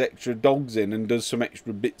extra dogs in and does some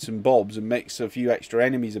extra bits and bobs and makes a few extra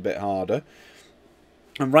enemies a bit harder.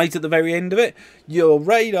 And right at the very end of it, your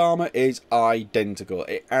raid armor is identical.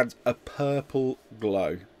 It adds a purple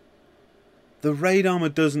glow. The raid armor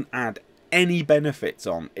doesn't add any benefits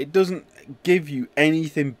on. It doesn't give you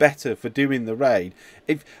anything better for doing the raid.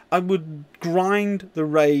 If I would grind the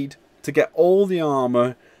raid to get all the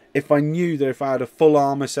armor, if I knew that if I had a full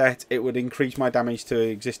armor set, it would increase my damage to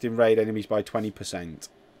existing raid enemies by 20%.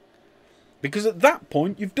 Because at that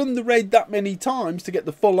point, you've done the raid that many times to get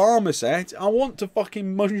the full armor set. I want to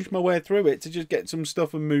fucking munch my way through it to just get some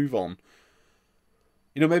stuff and move on.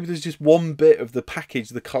 You know, maybe there's just one bit of the package,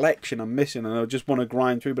 the collection I'm missing, and I just want to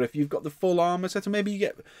grind through. But if you've got the full armor set, or maybe you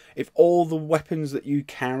get... If all the weapons that you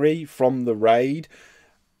carry from the raid...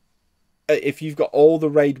 If you've got all the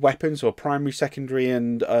raid weapons, or primary, secondary,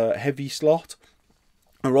 and heavy slot...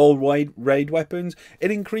 are all raid weapons,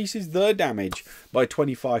 it increases their damage by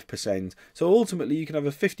 25%. So ultimately you can have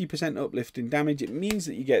a 50% uplift in damage. It means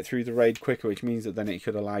that you get through the raid quicker, which means that then it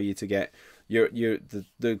could allow you to get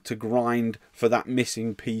to grind for that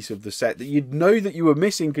missing piece of the set that you'd know that you were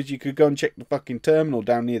missing, because you could go and check the fucking terminal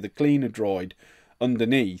down near the cleaner droid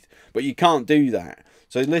underneath, but you can't do that.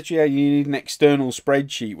 So literally you need an external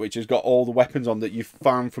spreadsheet which has got all the weapons on that you've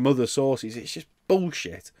found from other sources. It's just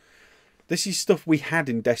bullshit. This is stuff we had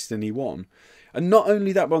in Destiny 1. And not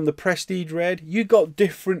only that, but on the Prestige Raid, you got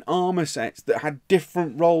different armor sets that had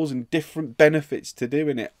different roles and different benefits to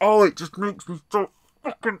doing it. Oh, it just makes me so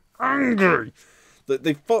fucking angry that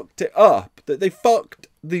they fucked it up. That they fucked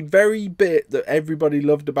the very bit that everybody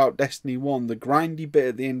loved about Destiny 1, the grindy bit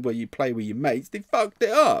at the end where you play with your mates. They fucked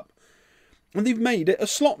it up. And they've made it a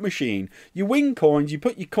slot machine. You win coins, you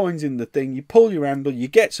put your coins in the thing, you pull your handle, you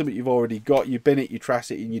get something you've already got, you bin it, you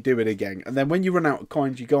trash it, and you do it again. And then when you run out of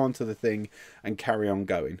coins, you go onto the thing and carry on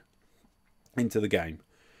going into the game.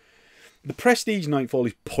 The Prestige Nightfall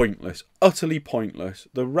is pointless. Utterly pointless.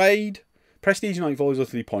 The raid, Prestige Nightfall is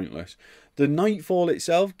utterly pointless. The Nightfall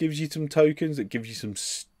itself gives you some tokens, it gives you some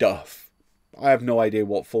stuff. I have no idea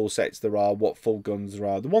what full sets there are, what full guns there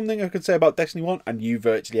are. The one thing I could say about Destiny 1, I knew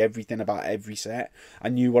virtually everything about every set. I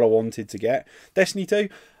knew what I wanted to get. Destiny 2,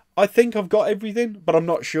 I think I've got everything, but I'm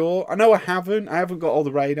not sure. I know I haven't. I haven't got all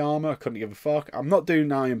the raid armor. I couldn't give a fuck. I'm not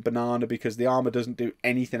doing Iron Banana because the armor doesn't do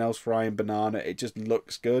anything else for Iron Banana. It just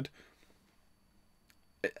looks good.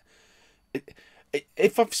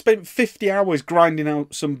 If I've spent 50 hours grinding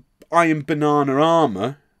out some Iron Banana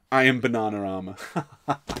armor... Actually,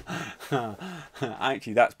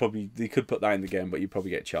 that's probably... You could put that in the game, but you'd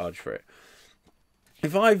probably get charged for it.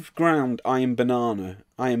 If I've ground Iron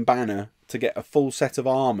Banner to get a full set of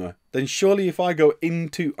armor, then surely if I go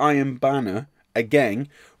into Iron Banner again,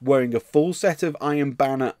 wearing a full set of Iron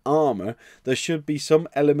Banner armor, there should be some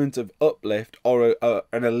element of uplift or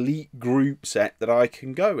an elite group set that I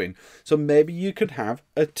can go in. So maybe you could have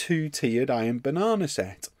a 2-tiered Iron Banana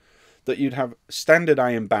set. That you'd have standard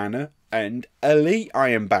Iron Banner and elite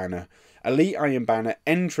Iron Banner. Elite Iron Banner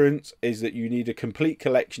entrance is that you need a complete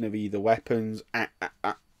collection of either weapons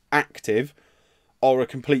active or a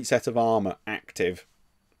complete set of armor active.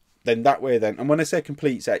 Then that way then, and when I say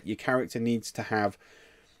complete set, your character needs to have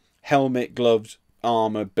helmet, gloves,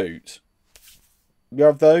 armor, boots. You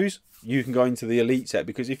have those, you can go into the elite set,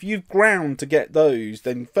 because if you've ground to get those,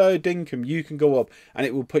 then third income you can go up and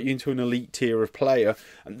it will put you into an elite tier of player,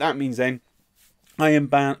 and that means then Iron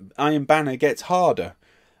Banner gets harder,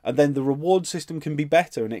 and then the reward system can be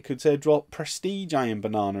better, and it could say drop prestige Iron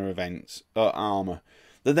Banana events armor.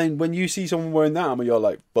 But then when you see someone wearing that armor, you're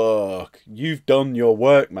like, fuck, you've done your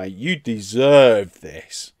work, mate, you deserve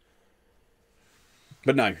this.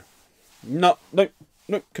 But no,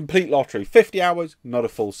 complete lottery. 50 hours, not a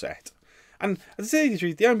full set. And to say the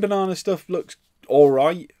truth, the Iron Banana stuff looks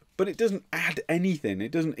alright, but it doesn't add anything.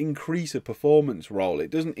 It doesn't increase a performance roll.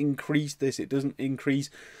 It doesn't increase this. It doesn't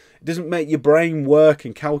make your brain work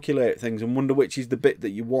and calculate things and wonder which is the bit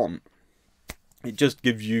that you want. It just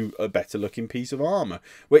gives you a better looking piece of armour,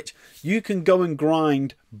 which you can go and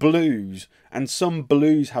grind blues, and some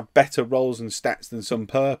blues have better rolls and stats than some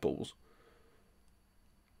purples.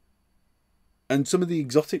 And some of the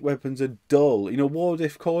exotic weapons are dull. You know,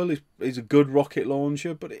 Ward-If Coil is a good rocket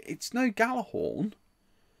launcher, but it's no Gjallarhorn.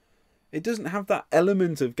 It doesn't have that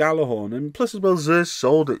element of Gjallarhorn. And plus as well, Xur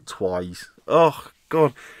sold it twice. Oh,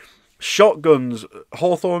 God. Shotguns.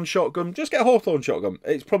 Hawthorne shotgun. Just get a Hawthorne shotgun.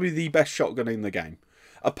 It's probably the best shotgun in the game.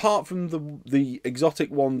 Apart from the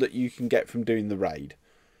exotic one that you can get from doing the raid.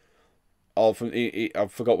 I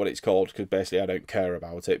forgot what it's called, because basically I don't care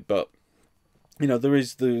about it. But, you know, there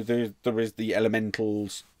is the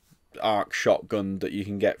Elementals arc shotgun that you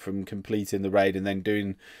can get from completing the raid and then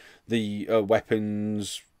doing the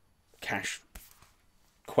weapons cache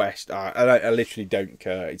quest. I literally don't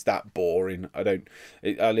care. It's that boring. I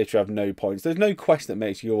literally have no points. There's no quest that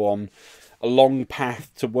makes you go on a long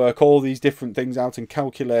path to work all these different things out and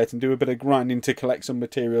calculate and do a bit of grinding to collect some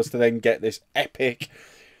materials to then get this epic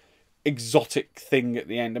exotic thing at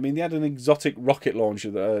the end. I mean, they had an exotic rocket launcher,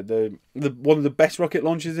 the one of the best rocket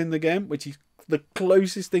launchers in the game, which is the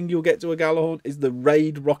closest thing you'll get to a Gjallarhorn is the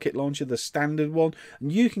raid rocket launcher, the standard one,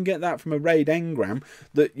 and you can get that from a raid engram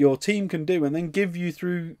that your team can do and then give you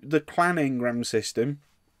through the clan engram system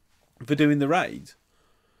for doing the raids.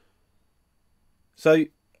 So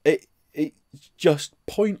it's just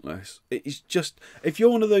pointless. It's just, if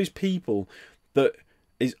you're one of those people that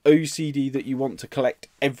is OCD, that you want to collect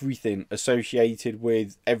everything associated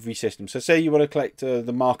with every system. So say you want to collect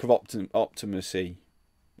the Mark of Optimacy,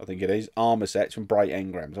 I think it is, armor sets from Bright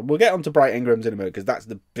Engrams. And we'll get onto Bright Engrams in a minute because that's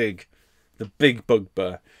the big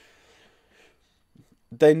bugbear.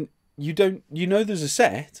 Then you know there's a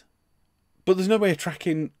set, but there's no way of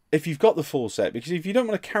tracking if you've got the full set, because if you don't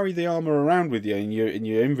want to carry the armor around with you in your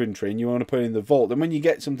inventory and you want to put it in the vault, then when you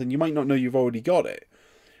get something you might not know you've already got it.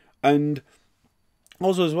 And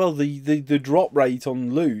also as well, the drop rate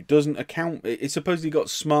on loot doesn't account. It's supposedly got a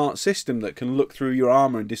smart system that can look through your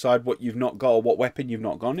armour and decide what you've not got or what weapon you've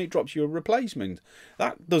not got, and it drops you a replacement.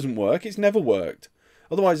 That doesn't work. It's never worked.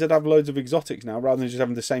 Otherwise I'd have loads of exotics now, rather than just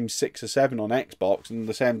having the same 6 or 7 on Xbox and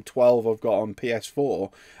the same 12 I've got on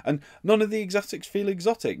PS4. And none of the exotics feel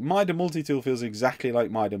exotic. Mida Multitool feels exactly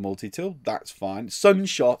like Mida Multitool. That's fine.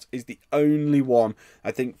 Sunshot is the only one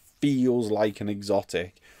I think feels like an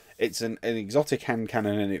exotic. It's an exotic hand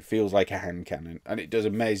cannon, and it feels like a hand cannon, and it does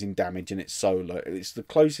amazing damage, and it's solo. It's the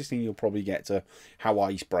closest thing you'll probably get to how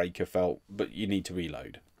Icebreaker felt, but you need to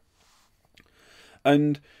reload.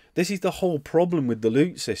 And this is the whole problem with the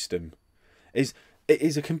loot system, is it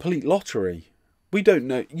is a complete lottery. We don't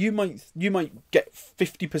know. You might get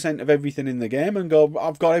 50% of everything in the game and go,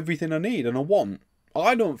 I've got everything I need and I want.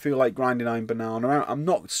 I don't feel like grinding Iron Banana out. I'm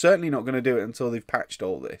certainly not going to do it until they've patched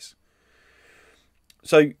all this.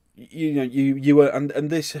 So you know you were and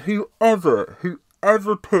this whoever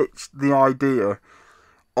pitched the idea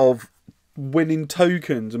of winning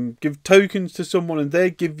tokens and give tokens to someone and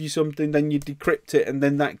they give you something, then you decrypt it and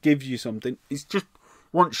then that gives you something. It's just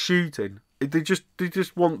want shooting. They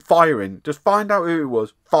just want firing. Just find out who it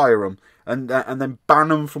was, fire them, and then ban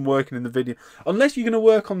them from working in the video. Unless you're going to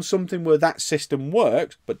work on something where that system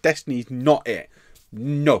works, but Destiny's not it.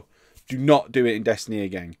 No, do not do it in Destiny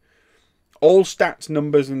again. All stats,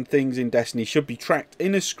 numbers, and things in Destiny should be tracked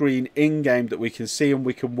in a screen in game that we can see and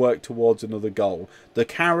we can work towards another goal. The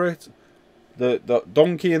carrot, the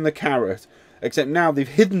donkey, and the carrot. Except now they've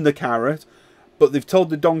hidden the carrot. But they've told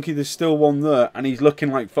the donkey there's still one there, and he's looking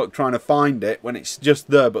like fuck trying to find it when it's just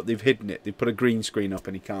there, but they've hidden it. They've put a green screen up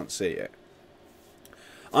and he can't see it.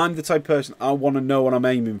 I'm the type of person, I want to know what I'm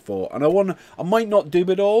aiming for. And I might not do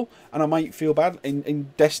it all, and I might feel bad. In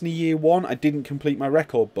Destiny Year 1, I didn't complete my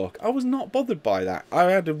record book. I was not bothered by that. I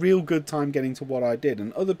had a real good time getting to what I did,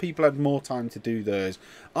 and other people had more time to do theirs.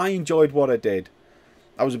 I enjoyed what I did.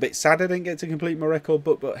 I was a bit sad I didn't get to complete my record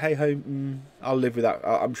book, but hey ho, I'll live with that.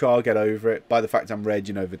 I'm sure I'll get over it by the fact I'm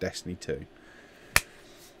raging over Destiny 2.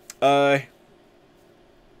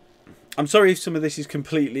 I'm sorry if some of this is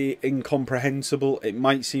completely incomprehensible. It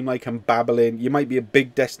might seem like I'm babbling. You might be a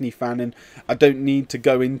big Destiny fan, and I don't need to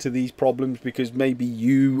go into these problems because maybe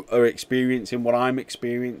you are experiencing what I'm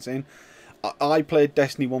experiencing. I played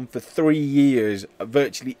Destiny 1 for 3 years,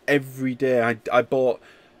 virtually every day. I bought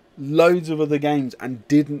loads of other games and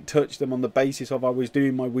didn't touch them on the basis of I was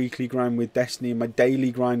doing my weekly grind with Destiny and my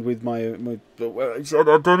daily grind with my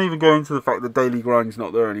I don't even go into the fact that daily grind's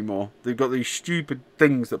not there anymore. They've got these stupid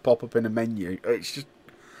things that pop up in a menu. It's just,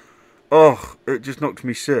 it just knocks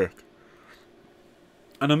me sick.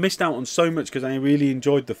 And I missed out on so much because I really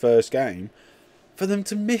enjoyed the first game. For them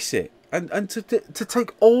to miss it and to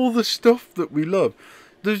take all the stuff that we love.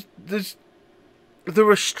 There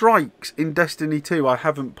are strikes in Destiny 2 I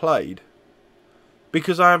haven't played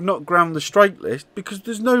because I have not ground the strike list because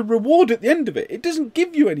there's no reward at the end of it. It doesn't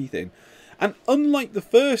give you anything. And unlike the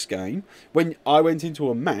first game, when I went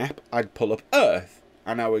into a map, I'd pull up Earth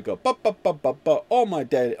and I would go all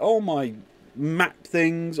my map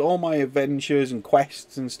things, all my adventures and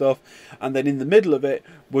quests and stuff, and then in the middle of it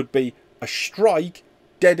would be a strike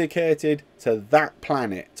dedicated to that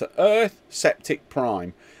planet, to Earth Septic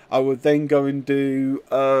Prime. I would then go and do,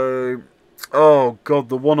 the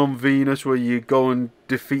one on Venus where you go and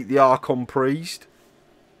defeat the Archon Priest.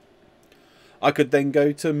 I could then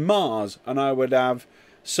go to Mars and I would have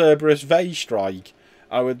Cerberus Vey Strike.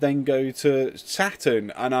 I would then go to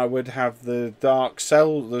Saturn and I would have the Dark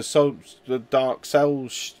Cell, the Dark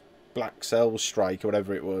Cells, Black Cells Strike or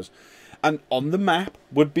whatever it was. And on the map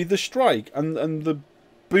would be the strike, and the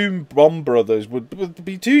Boom Bomb Brothers would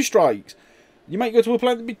be 2 strikes. You might go to a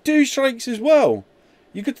planet and be 2 strikes as well.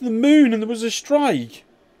 You go to the moon and there was a strike.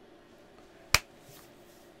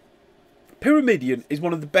 Pyramidion is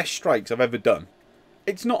one of the best strikes I've ever done.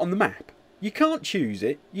 It's not on the map. You can't choose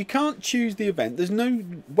it. You can't choose the event. There's no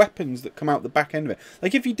weapons that come out the back end of it.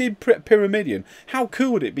 Like if you did Pyramidion, how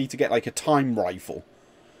cool would it be to get like a time rifle?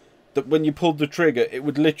 That when you pulled the trigger, it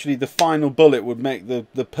would literally, the final bullet would make the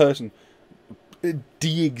person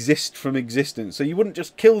de-exist from existence. So you wouldn't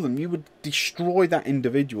just kill them, you would destroy that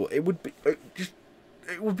individual. It would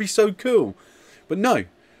be so cool. But no,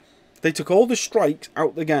 they took all the strikes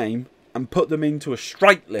out the game and put them into a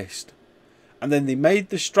strike list, and then they made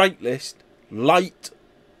the strike list light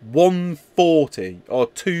 140 or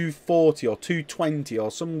 240 or 220 or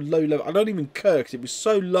some low level. I don't even care because it was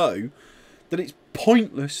so low that it's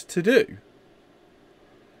pointless to do.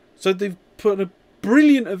 So they've put a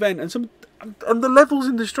brilliant event, and the levels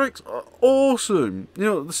in the strikes are awesome. You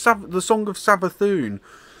know, the Song of Savathun,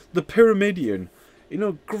 the Pyramidion, you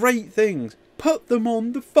know, great things. Put them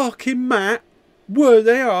on the fucking map where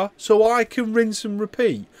they are so I can rinse and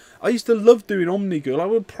repeat. I used to love doing Omnigirl. I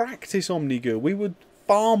would practice Omnigirl. We would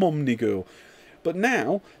farm Omnigirl. But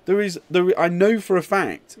now, I know for a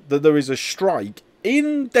fact that there is a strike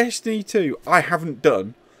in Destiny 2 I haven't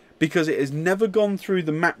done because it has never gone through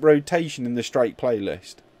the map rotation in the strike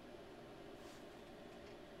playlist.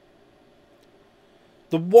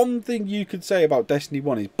 The one thing you could say about Destiny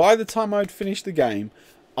 1 is by the time I'd finished the game,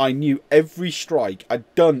 I knew every strike.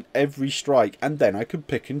 I'd done every strike, and then I could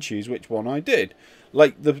pick and choose which one I did.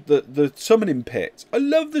 Like the summoning pits. I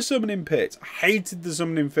love the summoning pits. I hated the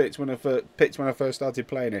summoning pits when I first started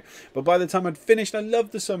playing it. But by the time I'd finished, I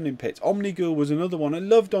loved the summoning pits. Omnigul was another one. I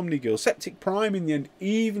loved Omnigul. Septic Prime in the end.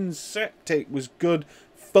 Even Septic was good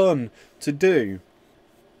fun to do.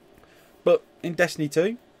 But in Destiny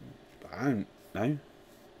 2, I don't know.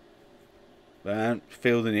 I don't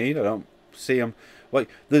feel the need. I don't see them. Like,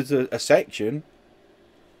 there's a section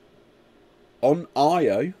on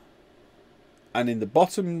IO, and in the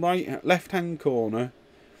bottom right left hand corner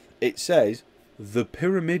it says the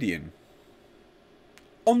Pyramidion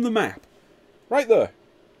on the map, right there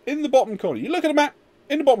in the bottom corner. You look at the map,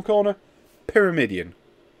 in the bottom corner, Pyramidion.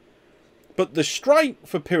 But the strike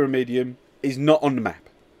for Pyramidion is not on the map.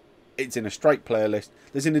 It's in a strike player list.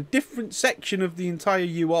 There's in a different section of the entire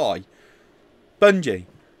UI. Bungie,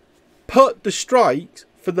 put the strikes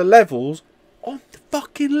for the levels on the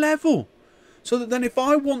fucking level. So that then if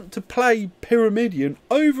I want to play Pyramidion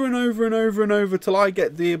over and over and over and over till I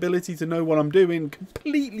get the ability to know what I'm doing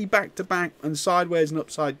completely back to back and sideways and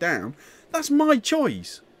upside down, that's my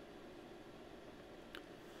choice.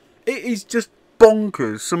 It is just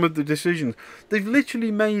bonkers, some of the decisions. They've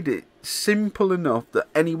literally made it simple enough that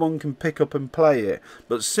anyone can pick up and play it,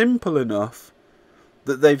 but simple enough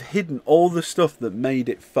that they've hidden all the stuff that made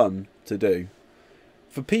it fun to do.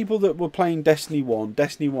 For people that were playing Destiny 1,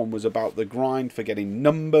 Destiny 1 was about the grind for getting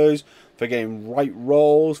numbers, for getting right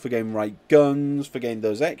rolls, for getting right guns, for getting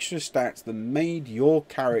those extra stats that made your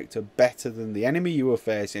character better than the enemy you were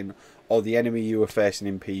facing or the enemy you were facing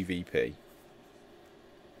in PvP.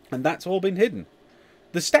 And that's all been hidden.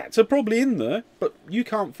 The stats are probably in there, but you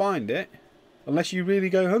can't find it unless you really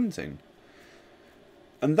go hunting.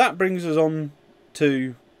 And that brings us on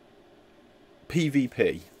to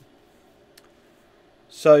PvP.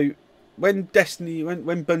 So when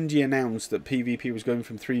Bungie announced that PvP was going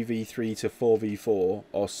from 3v3 to 4v4,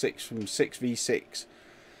 or 6 from 6v6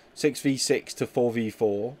 to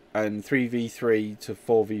 4v4, and 3v3 to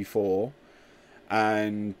 4v4,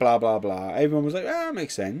 and blah blah blah, everyone was like, ah, that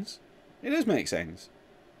makes sense. It does make sense.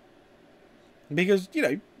 Because, you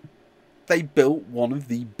know, they built one of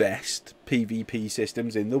the best PvP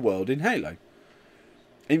systems in the world in Halo.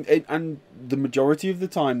 And the majority of the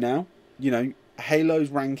time now, you know, Halo's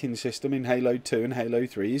ranking system in Halo 2 and Halo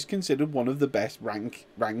 3 is considered one of the best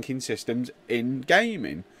ranking systems in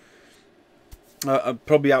gaming.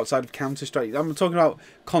 Probably outside of Counter-Strike. I'm talking about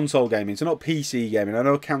console gaming, so not PC gaming. I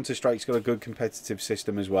know Counter-Strike's got a good competitive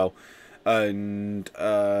system as well. And,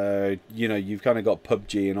 you know, you've kind of got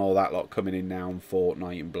PUBG and all that lot coming in now, and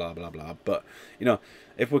Fortnite and blah, blah, blah. But, you know,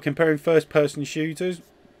 if we're comparing first-person shooters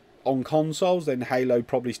on consoles, then Halo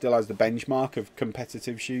probably still has the benchmark of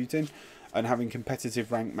competitive shooting and having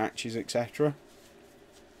competitive ranked matches, etc.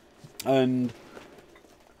 And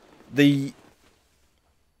the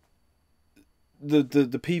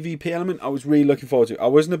PvP element I was really looking forward to. I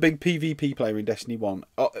wasn't a big PvP player in Destiny 1.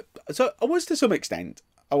 So I was to some extent.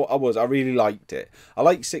 I really liked it. I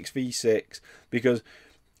liked 6v6 because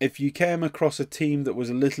if you came across a team that was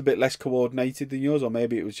a little bit less coordinated than yours, or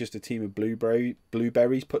maybe it was just a team of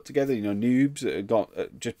blueberries put together, you know, noobs that had got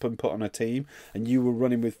just been put on a team, and you were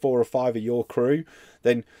running with 4 or 5 of your crew,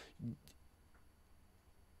 then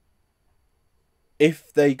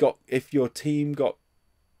if your team got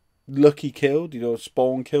lucky killed, you know,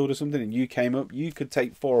 spawn killed or something, and you came up, you could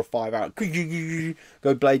take 4 or 5 out,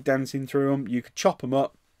 go blade dancing through them, you could chop them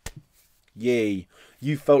up. Yay.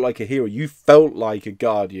 You felt like a hero. You felt like a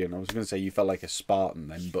guardian. I was going to say you felt like a Spartan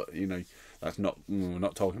then, but, you know, that's not... We're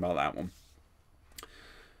not talking about that one.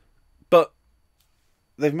 But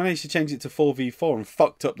they've managed to change it to 4v4 and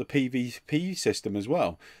fucked up the PvP system as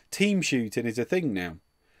well. Team shooting is a thing now.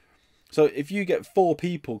 So if you get 4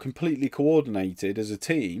 people completely coordinated as a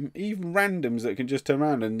team, even randoms that can just turn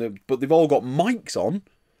around, but they've all got mics on,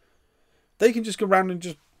 they can just go around and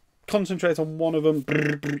just concentrate on one of them.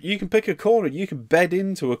 You can pick a corner, you can bed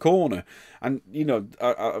into a corner, and you know,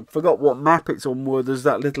 I forgot what map it's on, where there's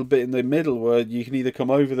that little bit in the middle where you can either come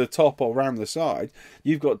over the top or around the side.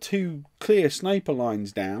 You've got 2 clear sniper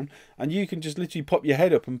lines down, and you can just literally pop your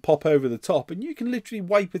head up and pop over the top, and you can literally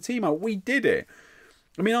wipe a team out. We did it.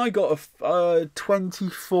 I mean, I got a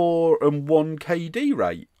 24 and 1 KD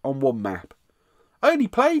rate on one map. I only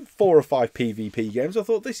played 4 or 5 PvP games. I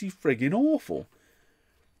thought, this is friggin' awful.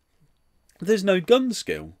 There's no gun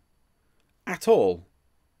skill at all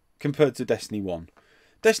compared to Destiny 1.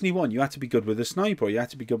 Destiny 1, you had to be good with a sniper, or you had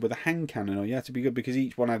to be good with a hand cannon, or you had to be good because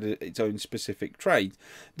each one had its own specific trait.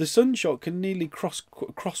 The Sunshot can nearly cross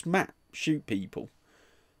map shoot people,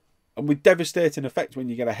 and with devastating effect when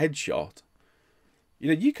you get a headshot. You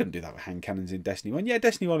know, you couldn't do that with hand cannons in Destiny 1. Yeah,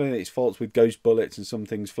 Destiny 1 had its faults with ghost bullets and some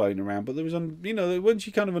things floating around, but there was, you know, once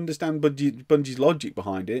you kind of understand Bungie's logic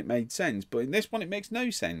behind it, it made sense. But in this one, it makes no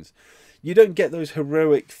sense. You don't get those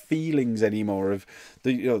heroic feelings anymore of,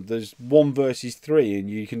 you know, there's 1 versus 3 and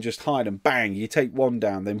you can just hide and bang, you take one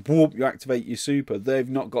down, then whoop, you activate your super. They've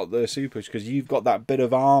not got their supers because you've got that bit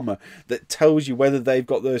of armour that tells you whether they've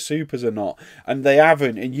got their supers or not. And they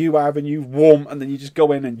haven't, and you have, and you whoop, and then you just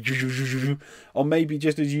go in and... Or maybe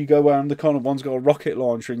just as you go around the corner, one's got a rocket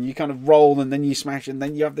launcher and you kind of roll and then you smash and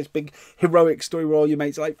then you have this big heroic story where all your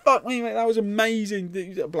mates are like, fuck me, mate, that was amazing.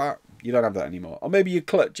 Blah. You don't have that anymore. Or maybe you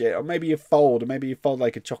clutch it, or maybe you fold, or maybe you fold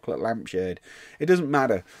like a chocolate lampshade. It doesn't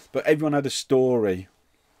matter. But everyone had a story.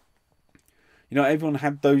 You know, everyone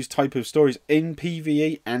had those type of stories in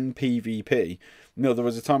PvE and PvP. You know, there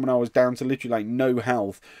was a time when I was down to literally like no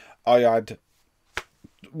health.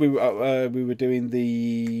 We were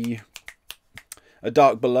doing a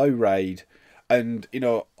Dark Below raid. And, you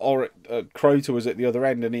know, Crota was at the other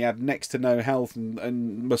end and he had next to no health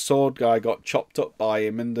and my sword guy got chopped up by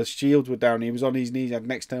him and the shields were down. He was on his knees, had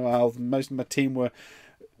next to no health. And most of my team were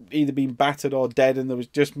either being battered or dead and there was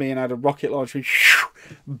just me and I had a rocket launcher and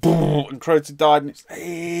Crota died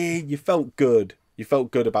and you felt good. You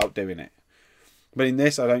felt good about doing it. But in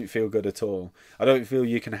this, I don't feel good at all. I don't feel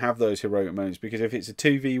you can have those heroic moments because if it's a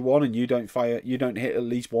 2v1 and you don't hit at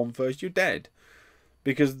least one first, you're dead.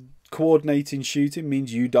 Because coordinating shooting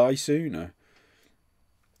means you die sooner.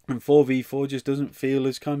 And 4v4 just doesn't feel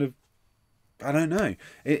as kind of... I don't know.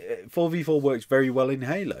 4v4 works very well in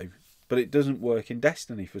Halo, but it doesn't work in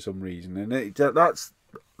Destiny for some reason. And that's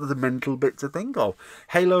the mental bit to think of.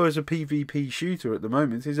 Halo as a PvP shooter at the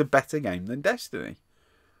moment is a better game than Destiny.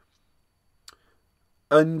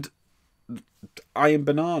 And Iron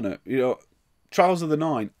Banana, you know, Trials of the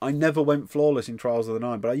Nine, I never went flawless in Trials of the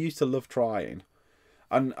Nine, but I used to love trying.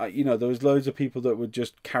 And, you know, there was loads of people that would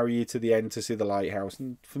just carry you to the end to see the lighthouse.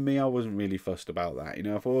 And for me, I wasn't really fussed about that. You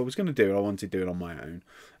know, if I was going to do it, I wanted to do it on my own. And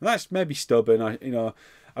that's maybe stubborn.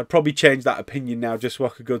 I'd probably change that opinion now just so I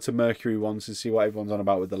could go to Mercury once and see what everyone's on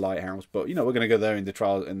about with the lighthouse. But, you know, we're going to go there in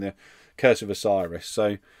the Curse of Osiris.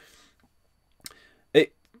 So,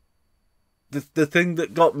 the thing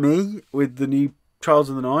that got me with the new Trials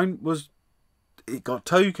of the Nine was it got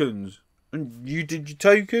tokens. And you did your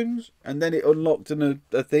tokens, and then it unlocked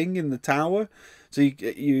a thing in the tower. So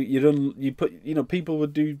you put, you know, people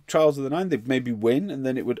would do Trials of the Nine, they'd maybe win, and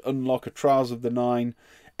then it would unlock a Trials of the Nine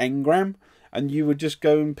engram, and you would just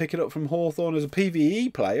go and pick it up from Hawthorne as a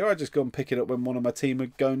PvE player. I'd just go and pick it up when one of my team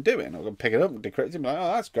would go and do it, and I'd go and pick it up and decrypt it, and be like,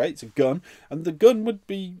 oh, that's great, it's a gun, and the gun would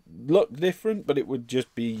look different, but it would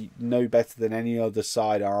just be no better than any other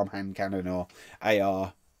sidearm, hand cannon, or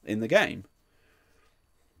AR in the game.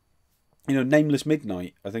 You know, Nameless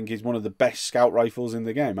Midnight, I think, is one of the best scout rifles in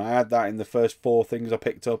the game. I had that in the first 4 things I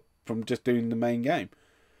picked up from just doing the main game.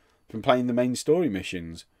 From playing the main story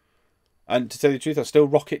missions. And to tell you the truth, I still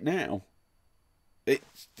rock it now.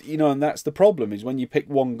 It's, you know, and that's the problem, is when you pick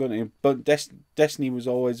one gun. But Destiny was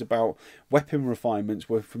always about weapon refinements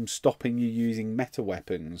were from stopping you using meta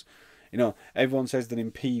weapons. You know, everyone says that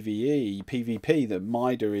in PvP, that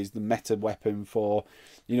Mida is the meta weapon for,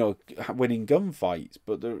 you know, winning gunfights.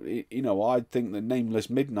 But, you know, I think that Nameless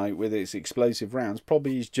Midnight with its explosive rounds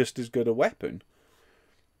probably is just as good a weapon.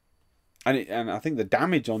 And I think the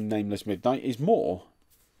damage on Nameless Midnight is more.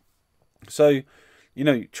 So, you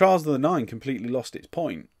know, Trials of the Nine completely lost its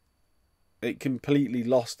point. It completely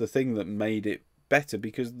lost the thing that made it better,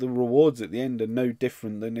 because the rewards at the end are no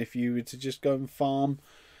different than if you were to just go and farm,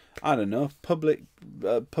 I don't know, public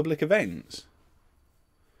events.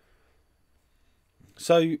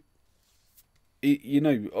 So, you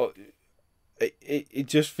know, it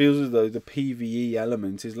just feels as though the PvE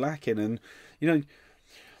element is lacking. And, you know,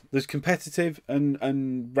 there's competitive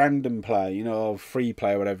and random play, you know, or free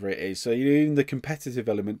play or whatever it is. So, you know, even the competitive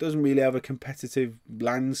element doesn't really have a competitive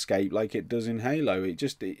landscape like it does in Halo. It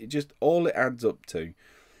just all it adds up to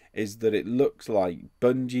is that it looks like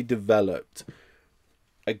Bungie developed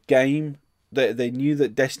a game that they knew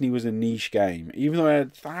that Destiny was a niche game, even though it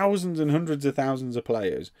had thousands and hundreds of thousands of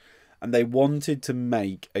players, and they wanted to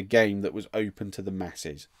make a game that was open to the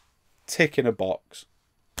masses. Tick in a box.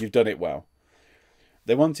 You've done it well.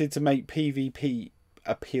 They wanted to make PvP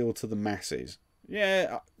appeal to the masses.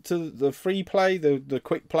 Yeah, to the free play, the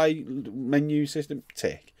quick play menu system,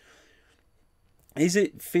 tick. Is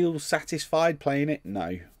it feel satisfied playing it?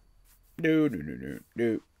 No. No, no, no, no,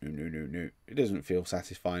 no, no, no, no, no. It doesn't feel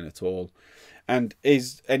satisfying at all. And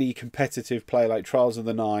is any competitive play like Trials of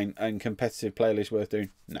the Nine and competitive playlist worth doing?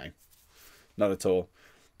 No, not at all.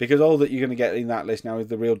 Because all that you're going to get in that list now is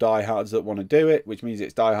the real diehards that want to do it, which means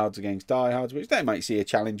it's diehards against diehards, which they might see a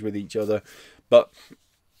challenge with each other. But,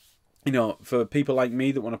 you know, for people like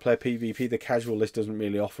me that want to play PvP, the casual list doesn't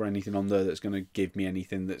really offer anything on there that's going to give me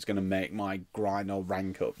anything that's going to make my grind or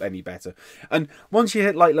rank up any better. And once you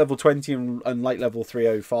hit light level 20 and light level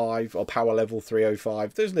 305 or power level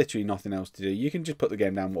 305, there's literally nothing else to do. You can just put the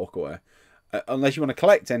game down and walk away. Unless you want to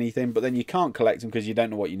collect anything, but then you can't collect them because you don't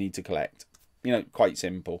know what you need to collect. You know, quite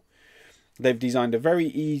simple. They've designed a very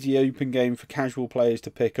easy open game for casual players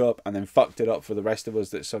to pick up and then fucked it up for the rest of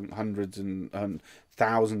us that sunk hundreds and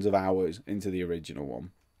thousands of hours into the original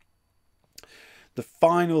one. The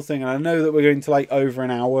final thing, and I know that we're going to like over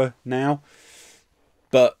an hour now,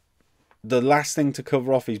 but the last thing to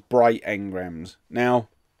cover off is bright engrams. Now,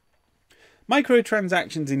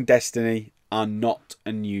 microtransactions in Destiny are not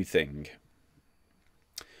a new thing.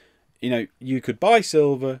 You know, you could buy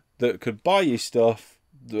silver that could buy you stuff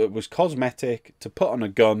that was cosmetic to put on a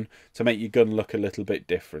gun to make your gun look a little bit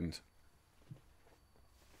different.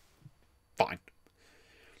 Fine.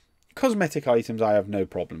 Cosmetic items I have no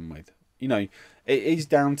problem with. You know, it is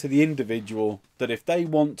down to the individual that if they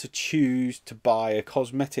want to choose to buy a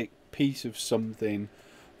cosmetic piece of something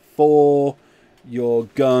for your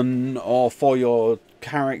gun or for your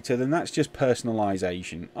character, then that's just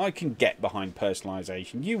personalization. I can get behind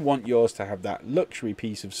personalization. You want yours to have that luxury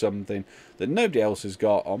piece of something that nobody else has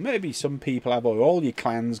got, or maybe some people have, or all your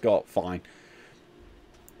clan's got. Fine,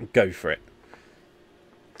 go for it.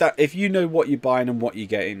 That if you know what you're buying and what you're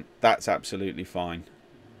getting, that's absolutely fine.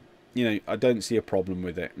 You know, I don't see a problem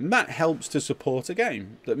with it, and that helps to support a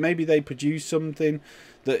game. That maybe they produce something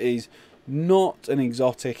that is not an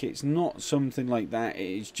exotic, it's not something like that,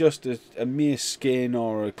 it's just a mere skin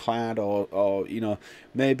or a clad or you know,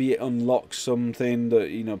 maybe it unlocks something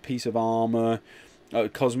that, you know, piece of armor, a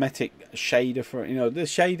cosmetic shader for, you know, the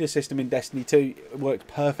shader system in Destiny 2 works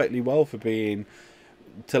perfectly well for being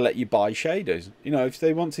to let you buy shaders. You know, if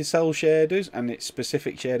they want to sell shaders and it's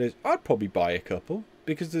specific shaders, I'd probably buy a couple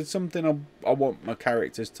because there's something I want my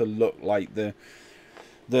characters to look like the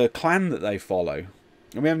clan that they follow.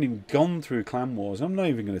 And we haven't even gone through Clan Wars. I'm not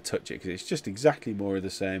even going to touch it because it's just exactly more of the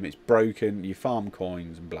same. It's broken, you farm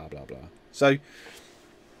coins and blah, blah, blah. So,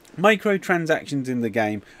 microtransactions in the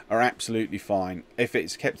game are absolutely fine if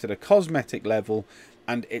it's kept at a cosmetic level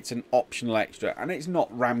and it's an optional extra and it's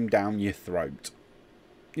not rammed down your throat.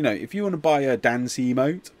 You know, if you want to buy a dance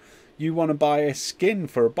emote, you want to buy a skin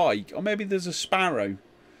for a bike, or maybe there's a sparrow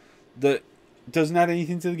that doesn't add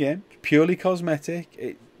anything to the game, purely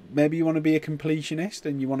cosmetic. Maybe you want to be a completionist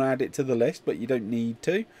and you want to add it to the list, but you don't need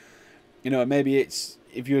to. You know, maybe it's,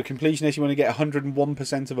 if you're a completionist, you want to get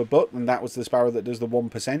 101% of a book, and that was the sparrow that does the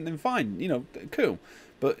 1%, then fine. You know, cool.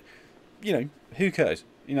 But, you know, who cares?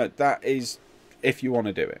 You know, that is if you want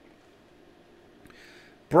to do it.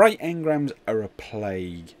 Bright engrams are a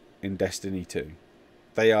plague in Destiny 2.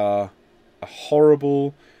 They are a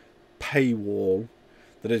horrible paywall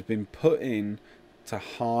that has been put in to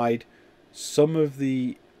hide some of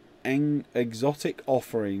the exotic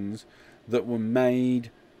offerings that were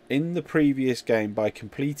made in the previous game by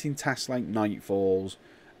completing tasks like Nightfalls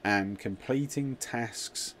and completing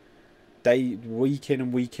tasks, week in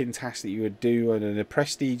and week in tasks that you would do at a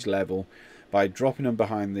prestige level by dropping them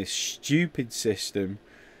behind this stupid system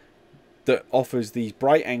that offers these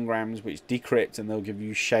bright engrams which decrypt and they'll give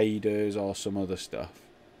you shaders or some other stuff.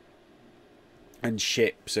 And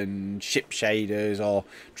ships and ship shaders or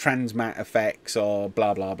transmat effects or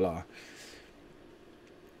blah blah blah.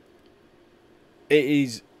 It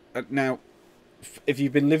is now, if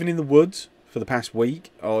you've been living in the woods for the past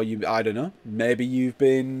week, or I don't know, maybe you've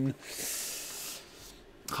been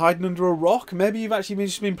hiding under a rock, maybe you've actually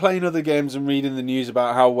just been playing other games and reading the news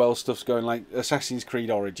about how well stuff's going, like Assassin's Creed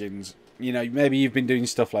Origins. You know, maybe you've been doing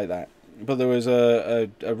stuff like that. But there was a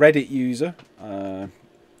Reddit user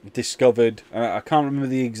discovered, I can't remember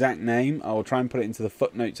the exact name, I will try and put it into the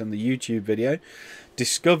footnotes on the YouTube video,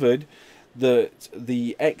 discovered that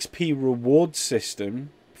the XP reward system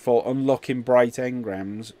for unlocking bright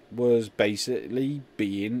engrams was basically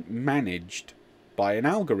being managed by an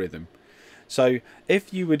algorithm. So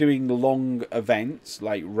if you were doing long events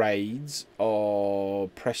like raids or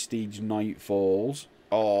prestige nightfalls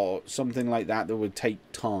or something like that that would take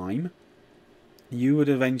time, you would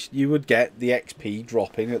get the XP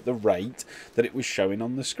dropping at the rate that it was showing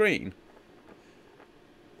on the screen.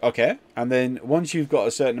 Okay, and then once you've got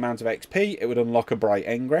a certain amount of XP, it would unlock a bright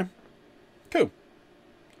engram. Cool.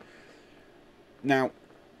 Now,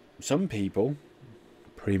 some people,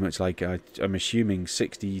 pretty much like I'm assuming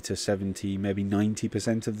 60 to 70, maybe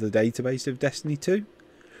 90% of the database of Destiny 2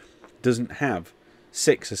 doesn't have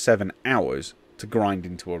 6 or 7 hours to grind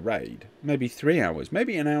into a raid. Maybe 3 hours,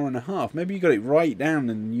 maybe an hour and a half. Maybe you got it right down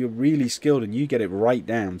and you're really skilled and you get it right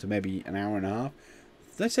down to maybe an hour and a half.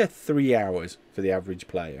 Let's say 3 hours for the average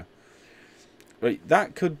player. Right,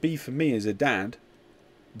 that could be for me as a dad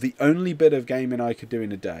the only bit of gaming I could do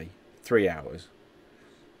in a day. 3 hours.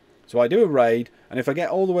 So I do a raid, and if I get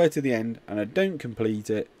all the way to the end and I don't complete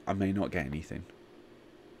it, I may not get anything.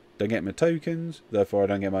 Don't get my tokens, therefore I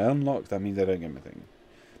don't get my unlocks. That means I don't get my thing.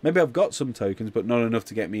 Maybe I've got some tokens, but not enough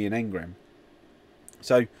to get me an engram.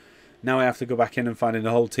 So now I have to go back in and find a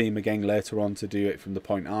whole team again later on to do it from the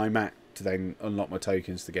point I'm at, to then unlock my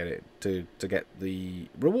tokens to get it to get the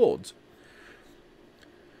rewards.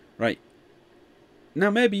 Right. Now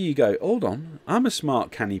maybe you go, hold on, I'm a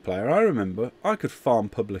smart canny player. I remember I could farm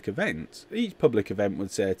public events. Each public event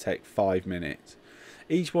would say take 5 minutes.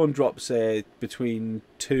 Each one drops between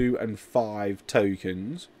 2 and 5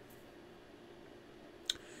 tokens.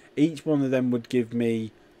 Each one of them would give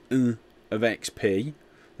me of XP.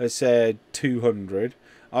 Let's say 200.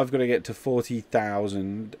 I've got to get to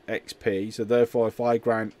 40,000 XP. So therefore, if I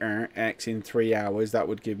grind X in 3 hours, that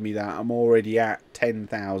would give me that. I'm already at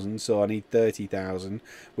 10,000, so I need 30,000.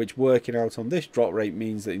 Which, working out on this drop rate,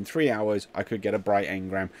 means that in 3 hours, I could get a bright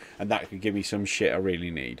engram. And that could give me some shit I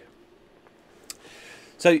really need.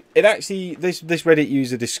 So it actually, this Reddit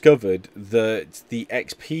user discovered that the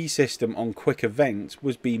XP system on quick events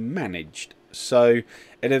was being managed. So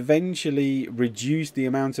it eventually reduced the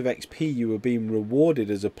amount of XP you were being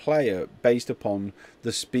rewarded as a player based upon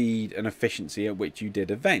the speed and efficiency at which you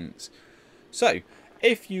did events. So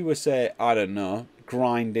if you were, say, I don't know,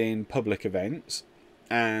 grinding public events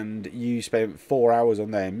and you spent 4 hours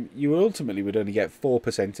on them, you ultimately would only get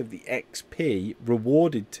 4% of the XP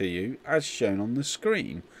rewarded to you as shown on the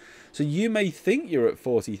screen. So you may think you're at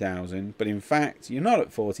 40,000, but in fact you're not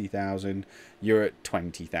at 40,000, you're at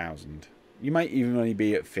 20,000. You might even only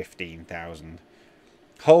be at 15,000.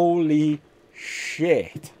 Holy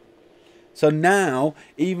shit. So now,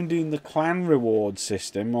 even doing the clan reward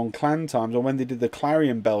system on clan times, or when they did the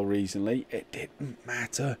Clarion Bell recently, it didn't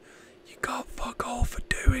matter. You got fuck all for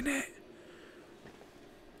doing it.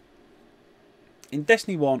 In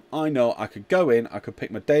Destiny 1, I know I could go in, I could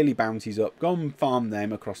pick my daily bounties up, go and farm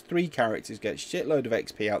them across 3 characters, get a shitload of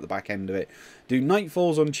XP out the back end of it, do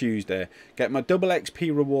Nightfalls on Tuesday, get my double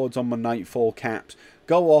XP rewards on my Nightfall caps,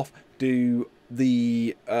 go off, do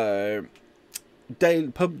the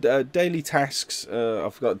daily tasks,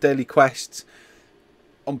 I've got daily quests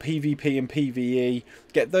on PvP and PvE,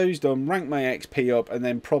 get those done, rank my XP up, and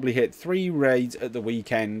then probably hit 3 raids at the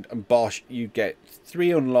weekend, and bosh, you get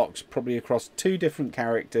 3 unlocks, probably across 2 different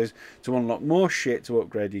characters, to unlock more shit to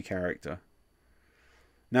upgrade your character.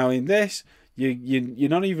 Now in this, you're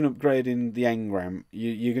not even upgrading the engram.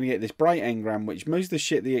 You're going to get this bright engram, which most of the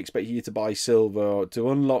shit they expect you to buy silver, or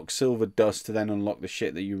to unlock silver dust to then unlock the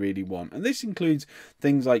shit that you really want. And this includes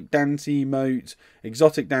things like dance emotes,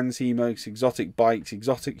 exotic dance emotes, exotic bikes,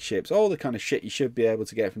 exotic ships, all the kind of shit you should be able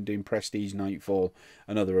to get from doing Prestige Nightfall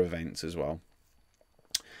and other events as well.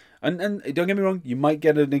 And don't get me wrong, you might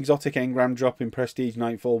get an exotic engram drop in Prestige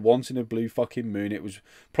Nightfall once in a blue fucking moon. It was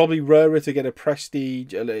probably rarer to get an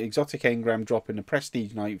exotic engram drop in a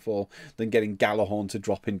Prestige Nightfall than getting Galahorn to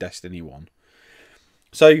drop in Destiny 1.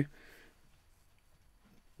 So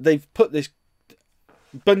they've put this.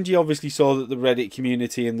 Bungie obviously saw that the Reddit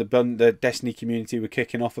community and the Destiny community were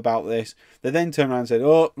kicking off about this. They then turned around and said,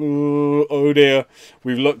 oh dear,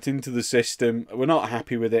 we've looked into the system, we're not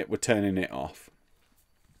happy with it, we're turning it off.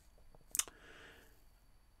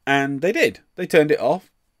 And they did. They turned it off.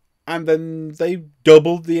 And then they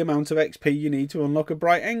doubled the amount of XP you need to unlock a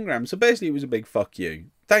bright engram. So basically it was a big fuck you.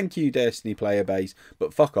 Thank you, Destiny player base,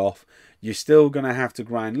 but fuck off. You're still going to have to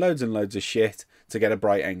grind loads and loads of shit to get a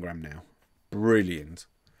bright engram now. Brilliant.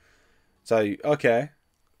 So, okay,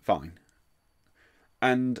 fine.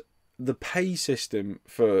 And the pay system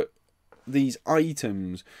for these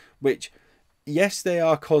items, which, yes, they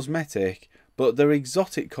are cosmetic, but they're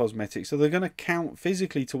exotic cosmetics, so they're going to count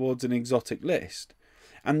physically towards an exotic list.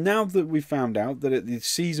 And now that we've found out that the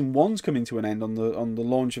Season 1's coming to an end on the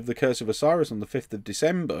launch of the Curse of Osiris on the 5th of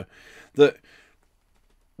December, that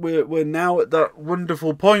we're now at that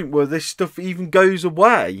wonderful point where this stuff even goes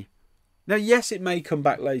away. Now, yes, it may come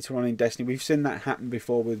back later on in Destiny. We've seen that happen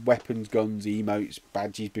before with weapons, guns, emotes,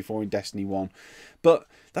 badges before in Destiny 1. But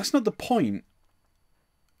that's not the point.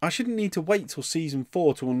 I shouldn't need to wait till Season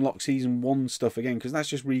 4 to unlock Season 1 stuff again, because that's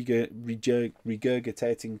just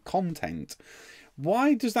regurgitating content.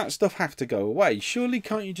 Why does that stuff have to go away? Surely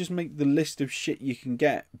can't you just make the list of shit you can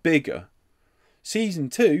get bigger? Season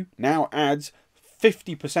 2 now adds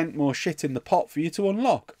 50% more shit in the pot for you to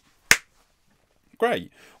unlock.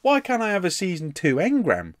 Great. Why can't I have a Season 2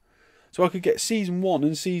 engram? So I could get Season 1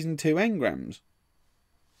 and Season 2 engrams.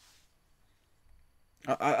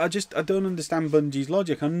 I don't understand Bungie's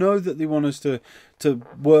logic. I know that they want us to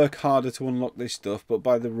work harder to unlock this stuff, but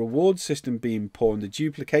by the reward system being poor and the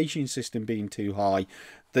duplication system being too high,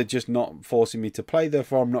 they're just not forcing me to play,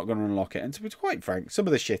 therefore I'm not going to unlock it. And to be quite frank, some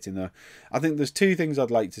of the shit in there, I think there's two things I'd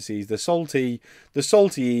like to see, is the salty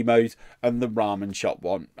emote and the ramen shop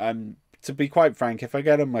one. To be quite frank, if I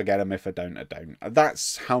get them, I get them. If I don't, I don't.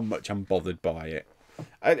 That's how much I'm bothered by it.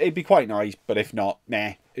 It'd be quite nice, but if not,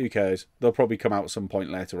 nah, who cares? They'll probably come out at some point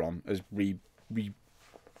later on as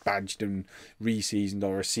re-badged and re-seasoned,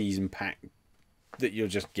 or a season pack that you'll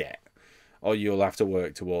just get, or you'll have to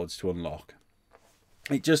work towards to unlock.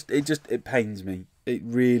 It pains me. It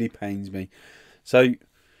really pains me. So,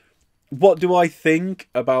 what do I think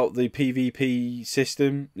about the PvP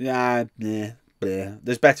system? Yeah, bleh.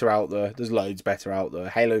 There's better out there. There's loads better out there.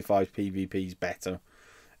 Halo 5 PvP's better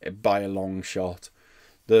by a long shot.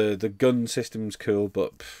 The gun system's cool,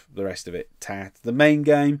 but the rest of it, tat. The main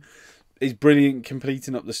game is brilliant,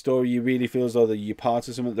 completing up the story. You really feel as though that you're part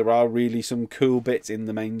of something. There are really some cool bits in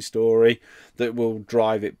the main story that will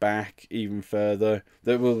drive it back even further.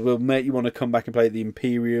 That will make you want to come back and play the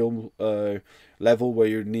Imperial level where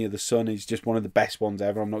you're near the sun. Is just one of the best ones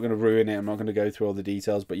ever. I'm not going to ruin it. I'm not going to go through all the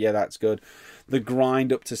details, but yeah, that's good. The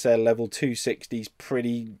grind up to, say, level 260 is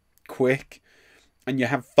pretty quick. And you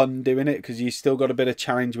have fun doing it because you still got a bit of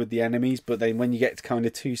challenge with the enemies. But then when you get to kind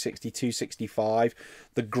of 260, 265,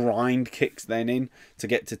 the grind kicks then in to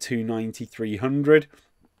get to 290, 300.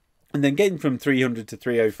 And then getting from 300 to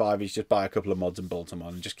 305 is just buy a couple of mods and bolt them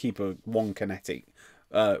on. And just keep one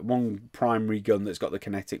primary gun that's got the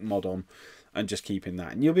kinetic mod on. And just keeping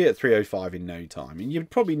that. And you'll be at 305 in no time. And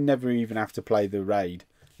you'd probably never even have to play the raid,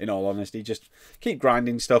 in all honesty. Just keep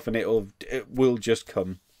grinding stuff and it will just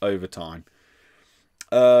come over time.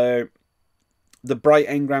 The bright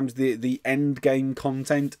engrams, the end game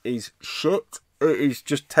content is shit. It is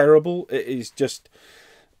just terrible. It is just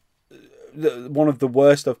one of the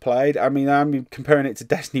worst I've played. I mean, I'm comparing it to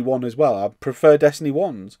Destiny 1 as well. I prefer Destiny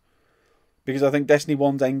 1's because I think Destiny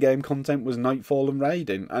 1's end game content was Nightfall and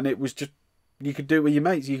raiding, and it was just, you could do it with your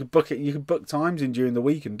mates. You could book it. You could book times in during the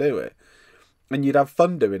week and do it, and you'd have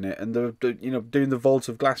fun doing it. And doing the Vault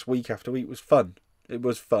of Glass week after week was fun. It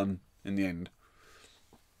was fun in the end.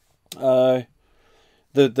 The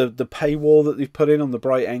paywall that they've put in on the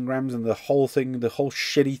bright engrams and the whole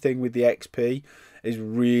shitty thing with the XP is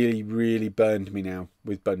really, really burned me now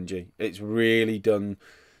with Bungie. It's really done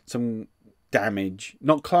some damage.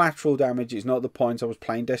 Not collateral damage, it's not the point. I was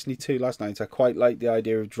playing Destiny 2 last night. I quite like the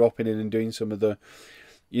idea of dropping in and doing some of the,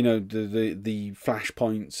 the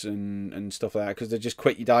flashpoints and stuff like that, because they're just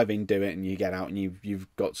quick. You dive in, do it, and you get out and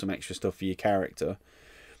you've got some extra stuff for your character.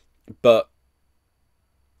 But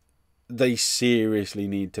they seriously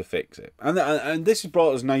need to fix it. And this has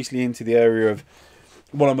brought us nicely into the area of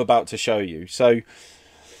what I'm about to show you. So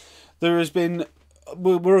there has been,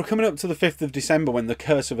 we're coming up to the 5th of December when the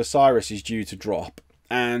Curse of Osiris is due to drop.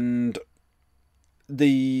 And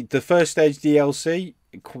the first stage DLC,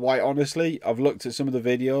 quite honestly, I've looked at some of the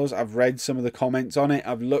videos, I've read some of the comments on it,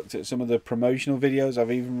 I've looked at some of the promotional videos,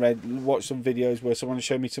 I've even watched some videos where someone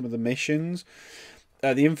showed me some of the missions.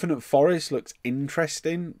 The Infinite Forest looks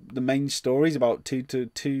interesting. The main story is about 3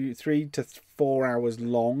 to 4 hours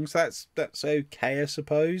long, so that's okay, I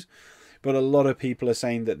suppose. But a lot of people are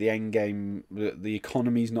saying that the end game, the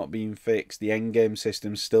economy's not being fixed. The end game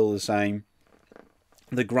system's still the same.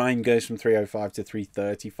 The grind goes from 305 to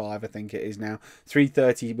 335, I think it is now.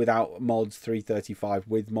 330 without mods, 335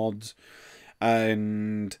 with mods,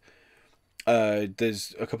 and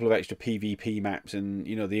there's a couple of extra PvP maps, and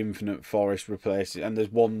the Infinite Forest replaces, and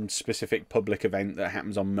there's one specific public event that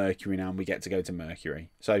happens on Mercury now, and we get to go to Mercury.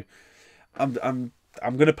 So I'm going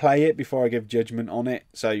to play it before I give judgment on it.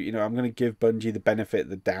 So I'm going to give Bungie the benefit of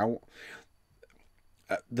the doubt.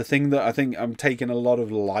 The thing that I think I'm taking a lot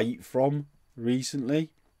of light from recently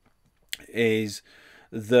is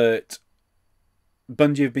that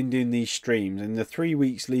Bungie have been doing these streams in the 3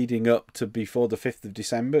 weeks leading up to before the 5th of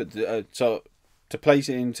December. So to place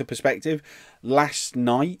it into perspective, last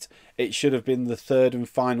night it should have been the third and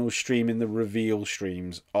final stream in the reveal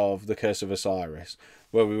streams of the Curse of Osiris,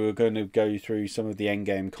 where we were going to go through some of the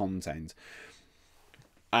endgame content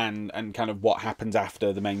and kind of what happens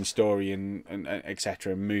after the main story and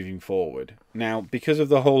etc. moving forward. Now, because of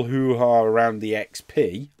the whole hoo-ha around the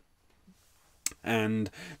XP, And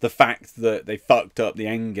the fact that they fucked up the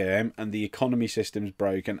end game and the economy system's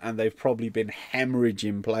broken, and they've probably been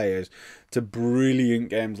hemorrhaging players to brilliant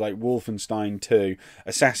games like Wolfenstein 2,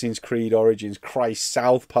 Assassin's Creed Origins, Christ,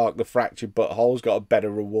 South Park The Fractured Butthole's got a better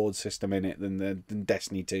reward system in it than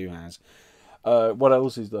Destiny 2 has. What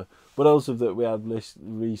else is there? What else have that we had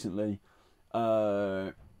recently?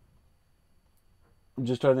 I'm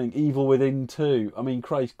just trying to think. Evil Within 2. I mean,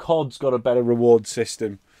 Christ, COD's got a better reward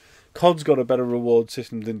system. COD's got a better reward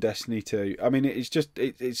system than Destiny 2. I mean, it's just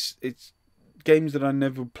it's games that I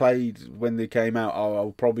never played when they came out.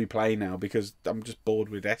 I'll probably play now because I'm just bored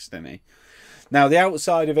with Destiny. Now, the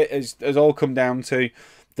outside of it has all come down to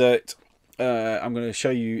that. I'm going to show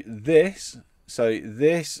you this. So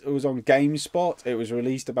this was on GameSpot. It was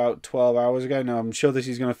released about 12 hours ago. Now, I'm sure this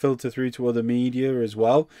is going to filter through to other media as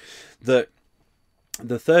well. That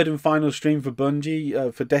the third and final stream for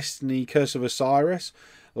Bungie for Destiny Curse of Osiris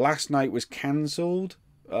last night was cancelled.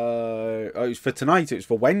 It was for tonight. It was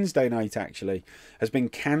for Wednesday night, actually. Has been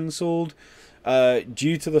cancelled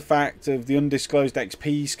due to the fact of the undisclosed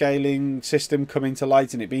XP scaling system coming to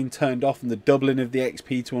light and it being turned off, and the doubling of the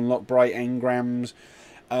XP to unlock bright engrams,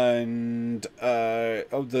 and the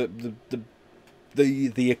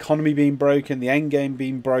economy being broken, the end game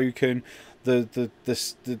being broken, the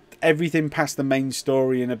everything past the main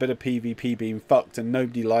story and a bit of PvP being fucked, and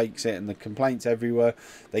nobody likes it, and the complaints everywhere.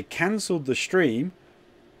 They cancelled the stream,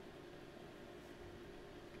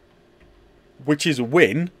 which is a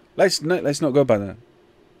win. Let's not go by that.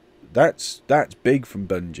 That's big from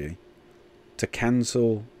Bungie to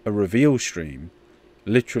cancel a reveal stream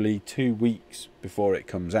literally 2 weeks before it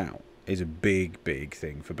comes out is a big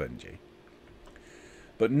thing for Bungie.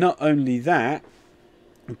 But not only that,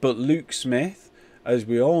 but Luke Smith, as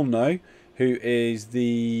we all know, who is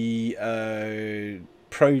the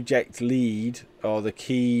project lead, or the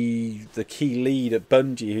key lead at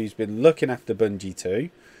Bungie, who's been looking after Bungie 2,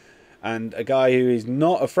 and a guy who is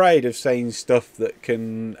not afraid of saying stuff that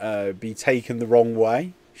can be taken the wrong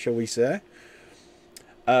way, shall we say.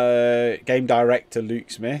 Game director Luke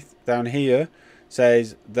Smith down here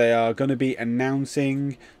says they are going to be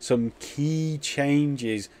announcing some key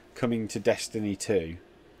changes coming to Destiny 2.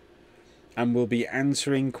 And we'll be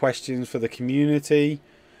answering questions for the community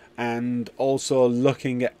and also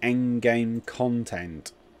looking at endgame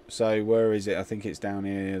content. So where is it? I think it's down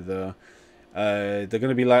here. They're going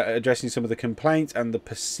to be addressing some of the complaints, and the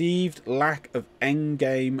perceived lack of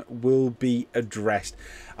endgame will be addressed.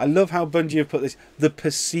 I love how Bungie have put this. The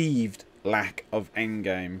perceived lack of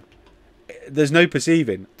endgame. There's no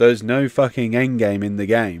perceiving. There's no fucking endgame in the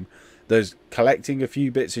game. There's collecting a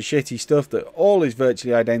few bits of shitty stuff that all is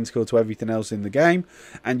virtually identical to everything else in the game.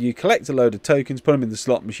 And you collect a load of tokens, put them in the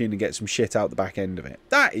slot machine and get some shit out the back end of it.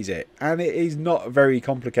 That is it. And it is not a very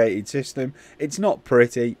complicated system. It's not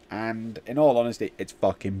pretty. And in all honesty, it's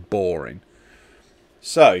fucking boring.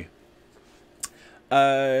 So,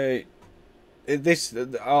 I'll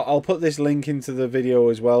put this link into the video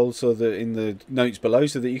as well, so that in the notes below,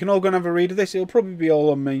 so that you can all go and have a read of this. It'll probably be all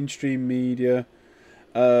on mainstream media.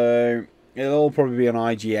 It'll all probably be on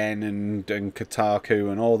IGN and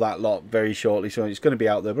Kotaku and all that lot very shortly, so it's going to be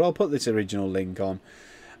out there. But I'll put this original link on.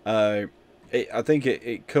 I think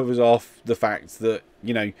it covers off the fact that,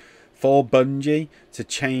 you know, for Bungie to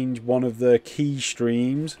change one of their key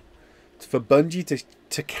streams, for Bungie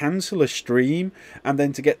to cancel a stream, and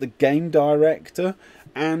then to get the game director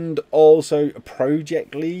and also a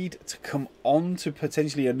project lead to come on to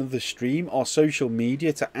potentially another stream or social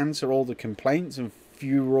media to answer all the complaints and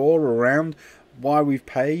furore around why we've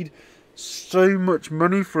paid so much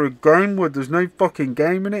money for a game where there's no fucking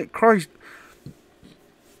game in it. Christ.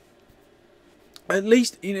 At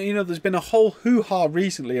least, you know, there's been a whole hoo-ha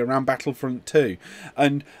recently around Battlefront 2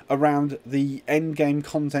 and around the endgame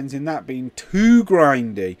content in that being too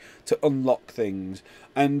grindy to unlock things,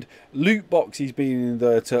 and loot boxes being in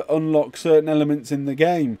there to unlock certain elements in the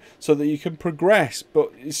game so that you can progress,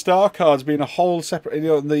 but star cards being a whole separate, you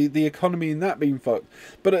know, the economy in that being fucked.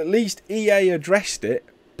 But at least EA addressed it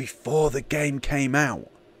before the game came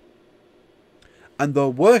out, and they're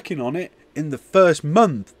working on it in the first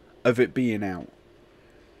month of it being out.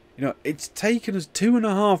 You know, it's taken us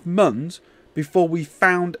 2.5 months before we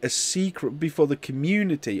found a secret, before the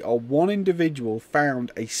community or one individual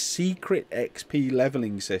found a secret XP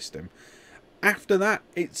leveling system. After that,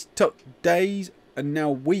 it's took days and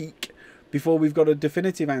now week before we've got a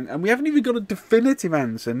definitive answer. And we haven't even got a definitive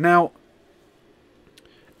answer. Now,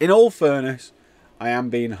 in all fairness, I am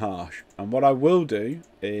being harsh. And what I will do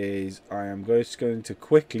is I am just going to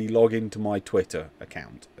quickly log into my Twitter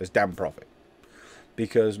account as Dan Profit.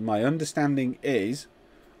 Because my understanding is,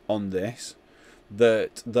 on this,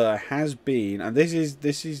 that there has been, and this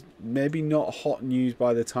is maybe not hot news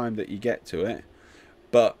by the time that you get to it,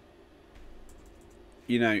 but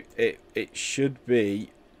you know it should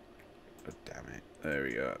be. Oh, damn it! There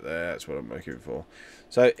we go. That's what I'm looking for.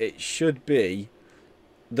 So it should be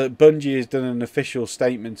that Bungie has done an official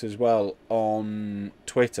statement as well on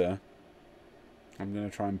Twitter. I'm going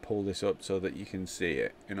to try and pull this up so that you can see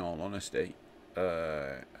it, in all honesty.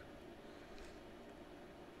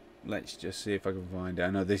 Let's just see if I can find it.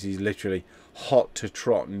 I know this is literally hot to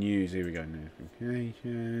trot news. Here we go.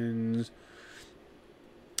 Notifications.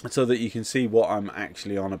 So that you can see what I'm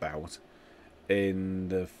actually on about. In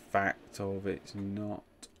the fact of it's not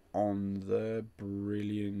on the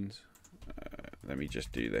brilliant. Let me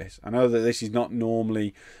just do this. I know that this is not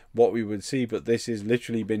normally what we would see, but this has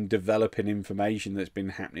literally been developing information that's been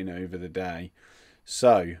happening over the day.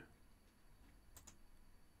 So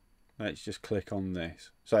let's just click on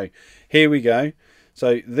this. So here we go.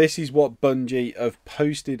 So this is what Bungie have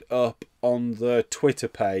posted up on the Twitter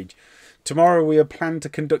page. Tomorrow we are planned to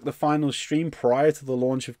conduct the final stream prior to the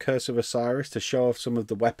launch of Curse of Osiris to show off some of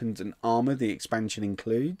the weapons and armor the expansion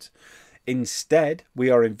includes. Instead,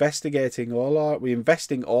 we are investing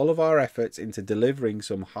all of our efforts into delivering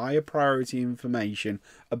some higher priority information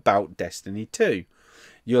about Destiny 2.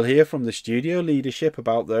 You'll hear from the studio leadership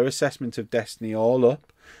about their assessment of Destiny All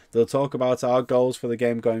Up. They'll talk about our goals for the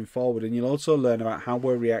game going forward, and you'll also learn about how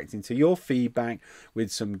we're reacting to your feedback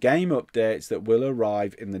with some game updates that will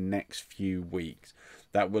arrive in the next few weeks.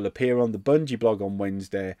 That will appear on the Bungie blog on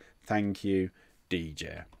Wednesday. Thank you,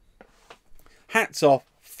 DJ. Hats off.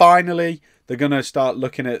 Finally, they're going to start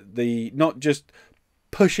looking at the, not just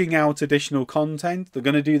pushing out additional content. They're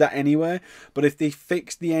going to do that anyway. But if they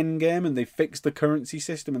fix the end game and they fix the currency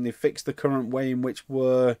system and they fix the current way in which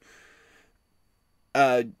we're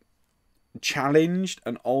challenged,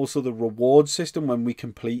 and also the reward system when we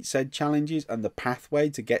complete said challenges, and the pathway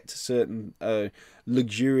to get to certain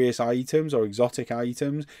luxurious items or exotic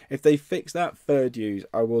items, if they fix that, fair dues,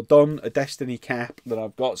 I will don a Destiny cap that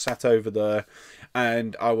I've got sat over there,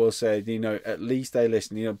 and I will say, you know, at least they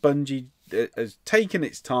listen. You know, Bungie has taken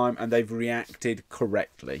its time and they've reacted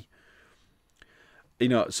correctly. You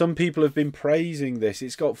know, some people have been praising this.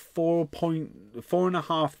 It's got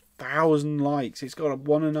 4.5 thousand likes. It's got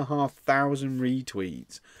 1,500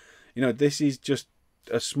 retweets. You know, this is just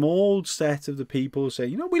a small set of the people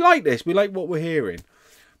saying, you know, we like this. We like what we're hearing.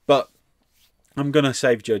 But I'm going to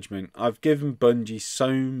save judgment. I've given Bungie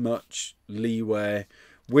so much leeway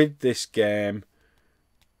with this game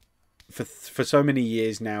for so many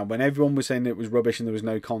years now. When everyone was saying it was rubbish and there was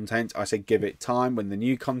no content, I said give it time. When the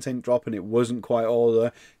new content dropped and it wasn't quite all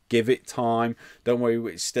there, give it time. Don't worry,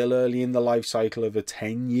 it's still early in the life cycle of a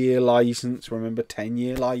 10-year license. Remember,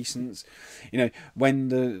 10-year license. You know, when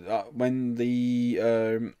the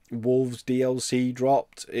Wolves DLC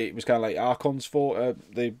dropped, it was kind of like Archon's for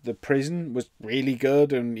the prison was really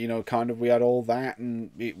good, and you know, kind of we had all that,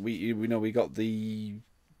 and we got the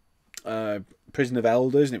Prison of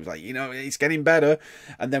Elders, and it was like, you know, it's getting better.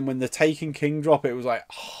 And then when the Taken King drop, it was like,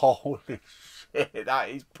 holy shit, that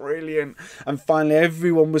is brilliant. And finally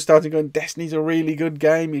everyone was starting going, Destiny's a really good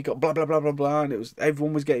game, you got blah blah blah blah blah, and it was,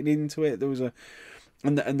 everyone was getting into it. There was a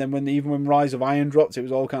and then when Rise of Iron dropped, it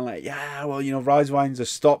was all kind of like, yeah, well, you know, Rise of Iron's a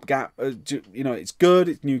stopgap. You know, it's good,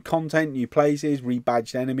 it's new content, new places,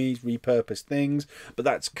 rebadged enemies, repurposed things, but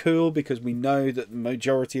that's cool because we know that the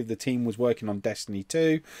majority of the team was working on Destiny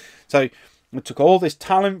 2. So we took all this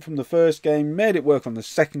talent from the first game, made it work on the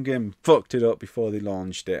second game, fucked it up before they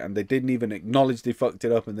launched it, and they didn't even acknowledge they fucked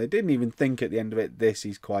it up, and they didn't even think at the end of it, this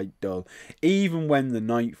is quite dull, even when the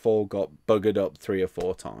Nightfall got buggered up 3 or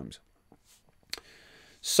 4 times.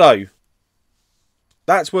 So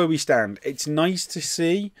that's where we stand. It's nice to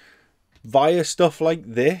see via stuff like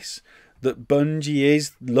this that Bungie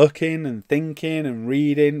is looking and thinking and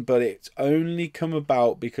reading, but it's only come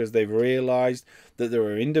about because they've realised that there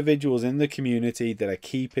are individuals in the community that are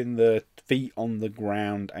keeping their feet on the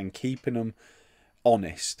ground and keeping them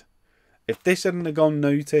honest. If this hadn't have gone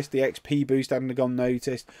noticed, the XP boost hadn't have gone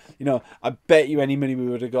noticed, you know, I bet you any money we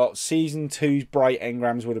would have got, Season 2's Bright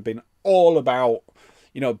Engrams would have been all about,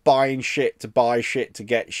 you know, buying shit to buy shit to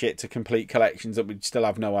get shit to complete collections that we'd still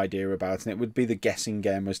have no idea about. And it would be the guessing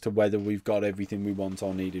game as to whether we've got everything we want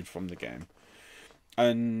or needed from the game.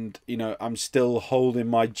 And, you know, I'm still holding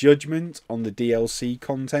my judgment on the DLC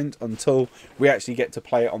content until we actually get to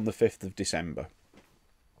play it on the 5th of December.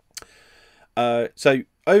 So,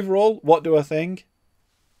 overall, what do I think?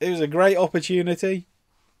 It was a great opportunity.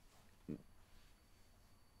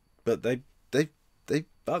 But they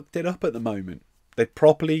fucked it up at the moment. They've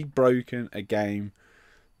properly broken a game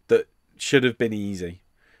that should have been easy.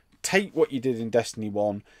 Take what you did in Destiny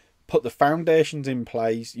 1, put the foundations in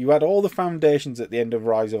place. You had all the foundations at the end of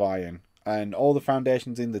Rise of Iron, and all the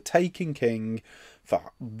foundations in the Taken King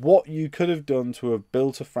for what you could have done to have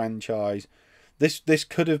built a franchise. This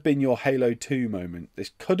could have been your Halo 2 moment.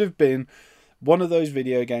 This could have been one of those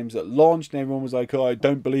video games that launched and everyone was like, oh, I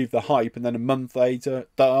don't believe the hype. And then a month later,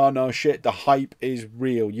 oh no, shit, the hype is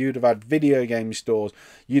real. You'd have had video game stores.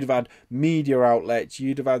 You'd have had media outlets.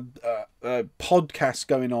 You'd have had podcasts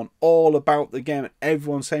going on all about the game. And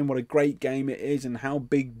everyone saying what a great game it is and how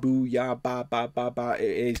big booyah, ba, ba, ba, ba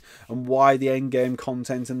it is. And why the end game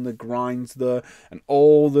content and the grinds there. And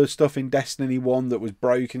all the stuff in Destiny 1 that was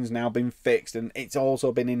broken has now been fixed. And it's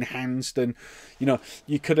also been enhanced. And, you know,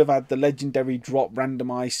 you could have had the legendary drop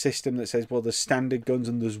randomized system that says, well, there's standard guns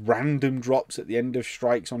and there's random drops at the end of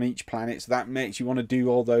strikes on each planet, so that makes you want to do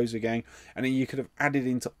all those again. And then you could have added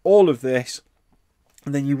into all of this,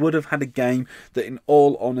 and then you would have had a game that, in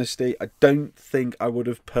all honesty, I don't think I would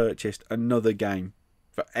have purchased another game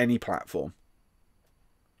for any platform.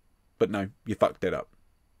 But no, you fucked it up.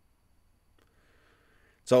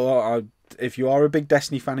 So if you are a big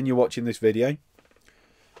Destiny fan and you're watching this video,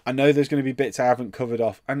 I know there's going to be bits I haven't covered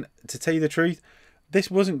off, and to tell you the truth, this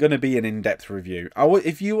wasn't going to be an in-depth review.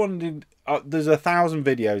 If you wanted, there's 1,000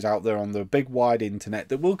 videos out there on the big wide internet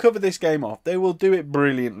that will cover this game off. They will do it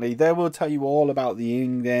brilliantly. They will tell you all about the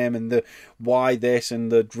in-game and the why this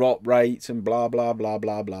and the drop rates and blah blah blah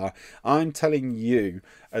blah blah. I'm telling you,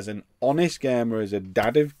 as an honest gamer, as a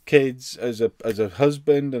dad of kids, as a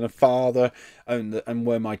husband and a father, and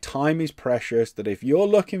where my time is precious, that if you're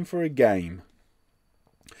looking for a game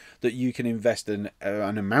that you can invest an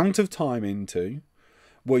amount of time into,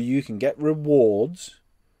 where you can get rewards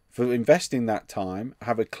for investing that time,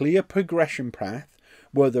 have a clear progression path,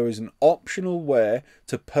 where there is an optional way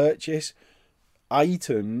to purchase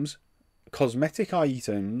items, cosmetic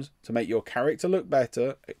items, to make your character look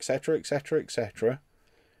better, etc, etc, etc.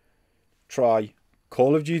 Try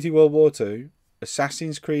Call of Duty World War II,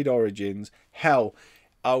 Assassin's Creed Origins, hell,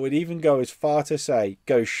 I would even go as far to say,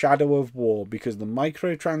 go Shadow of War, because the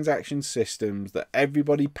microtransaction systems that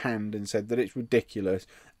everybody panned and said that it's ridiculous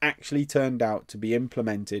actually turned out to be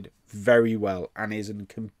implemented very well and is a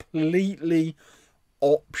completely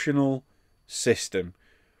optional system.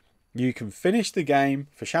 You can finish the game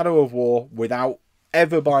for Shadow of War without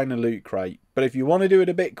ever buying a loot crate. But if you want to do it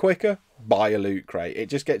a bit quicker, buy a loot crate. It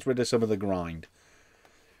just gets rid of some of the grind.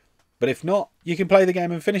 But if not, you can play the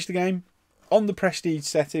game and finish the game on the prestige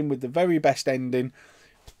setting with the very best ending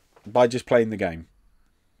by just playing the game.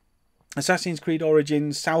 Assassin's Creed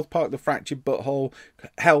Origins, South Park The Fractured Butthole,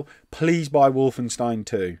 hell, please buy Wolfenstein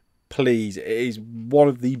 2. Please, it is one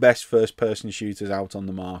of the best first-person shooters out on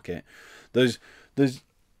the market. There's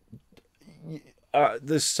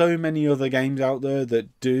so many other games out there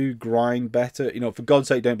that do grind better. You know, for God's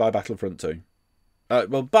sake, don't buy Battlefront 2.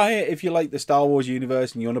 Well, buy it if you like the Star Wars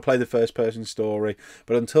universe and you want to play the first-person story.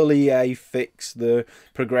 But until EA fix the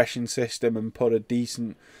progression system and put a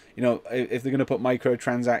decent, you know, if they're going to put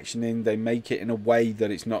microtransaction in, they make it in a way that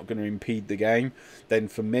it's not going to impede the game. Then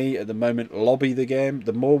for me, at the moment, lobby the game.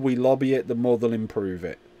 The more we lobby it, the more they'll improve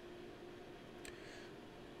it.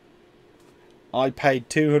 I paid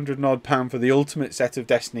 £200 and odd for the ultimate set of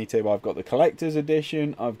Destiny 2. I've got the collector's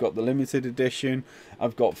edition, I've got the limited edition,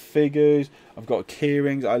 I've got figures, I've got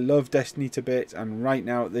keyrings. I love Destiny to bits, and right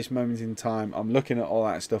now at this moment in time, I'm looking at all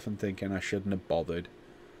that stuff and thinking I shouldn't have bothered.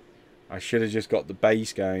 I should have just got the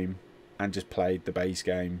base game and just played the base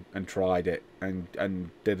game and tried it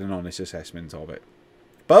and did an honest assessment of it.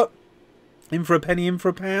 But in for a penny, in for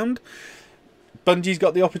a pound. Bungie's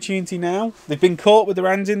got the opportunity now. They've been caught with their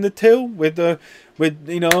hands in the till, with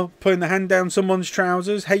you know, putting the hand down someone's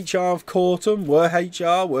trousers. HR have caught them. We're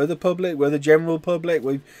HR. We're the public. We're the general public.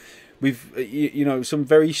 We've you know, some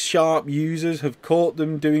very sharp users have caught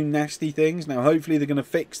them doing nasty things. Now, hopefully, they're going to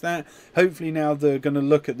fix that. Hopefully, now they're going to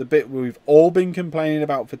look at the bit we've all been complaining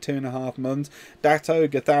about for 2.5 months. Datto,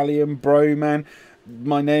 Gathalion, Broman,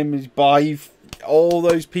 my name is Bive. All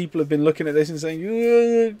those people have been looking at this and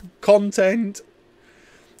saying, content.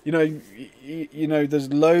 You know,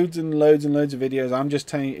 there's loads and loads and loads of videos. I'm just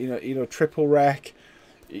telling you know, Triple Wreck,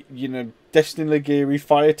 you know, Destiny Lagiri,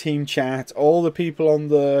 Fireteam Chat, all the people on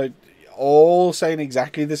the, all saying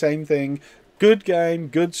exactly the same thing. Good game,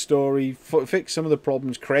 good story, fixed some of the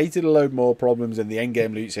problems, created a load more problems, and the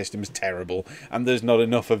endgame loot system is terrible, and there's not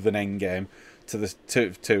enough of an endgame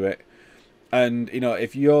to it. And you know,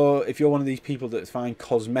 if you're one of these people that find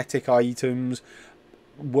cosmetic items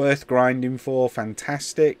worth grinding for,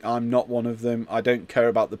 fantastic. I'm not one of them. I don't care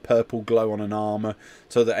about the purple glow on an armor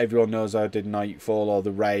so that everyone knows I did Nightfall or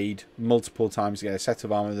the raid multiple times to get a set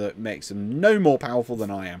of armor that makes them no more powerful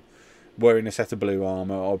than I am wearing a set of blue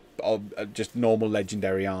armor or just normal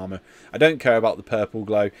legendary armor. I don't care about the purple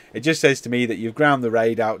glow. It just says to me that you've ground the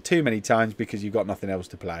raid out too many times because you've got nothing else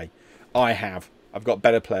to play. I've got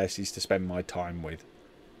better places to spend my time with.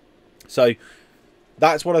 So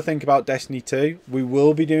that's what I think about Destiny 2. I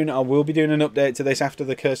will be doing an update to this after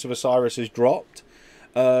the Curse of Osiris has dropped.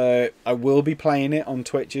 I will be playing it on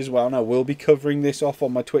Twitch as well, and I will be covering this off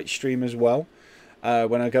on my Twitch stream as well.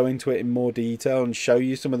 When I go into it in more detail and show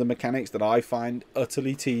you some of the mechanics that I find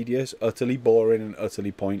utterly tedious, utterly boring and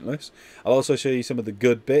utterly pointless. I'll also show you some of the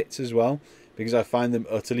good bits as well, because I find them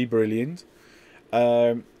utterly brilliant.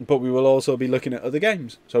 But we will also be looking at other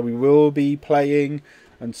games. So we will be playing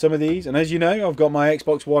and some of these. And as you know, I've got my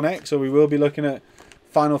Xbox One X, so we will be looking at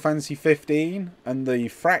Final Fantasy 15 and the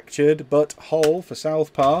Fractured But Whole for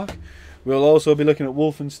South Park. We'll also be looking at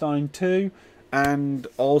Wolfenstein 2 and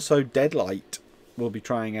also Deadlight. We'll be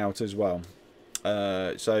trying out as well.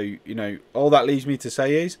 So, you know, all that leaves me to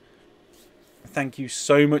say is thank you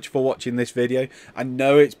so much for watching this video. I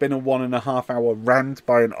know it's been a 1.5 hour rant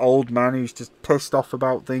by an old man who's just pissed off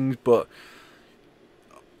about things, but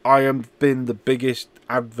I have been the biggest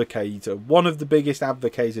advocator, one of the biggest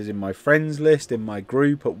advocators in my friends list, in my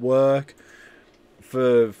group at work,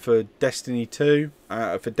 for Destiny 2,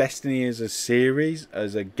 for Destiny as a series,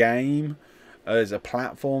 as a game, as a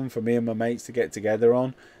platform for me and my mates to get together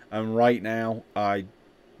on. And right now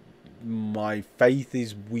my faith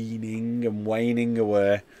is weaning and waning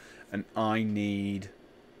away, and I need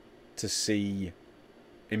to see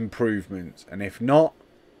improvements. And if not,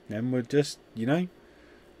 then we're just, you know,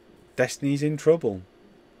 Destiny's in trouble.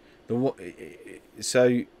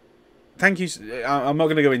 So thank you. I'm not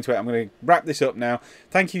going to go into it. I'm going to wrap this up now.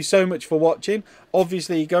 Thank you so much for watching.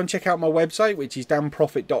 Obviously, go and check out my website, which is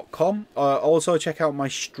damnprofit.com. Also, check out my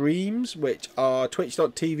streams, which are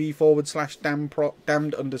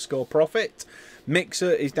twitch.tv/damned_profit.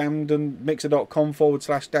 Mixer is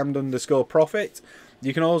mixer.com/damned_profit.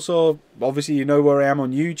 You can also, obviously, you know where I am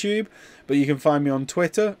on YouTube, but you can find me on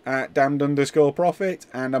Twitter at damned_profit,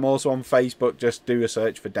 and I'm also on Facebook. Just do a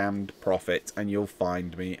search for Damned Prophet and you'll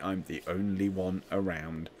find me. I'm the only one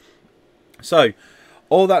around. So,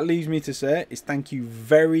 all that leaves me to say is thank you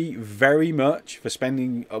very, very much for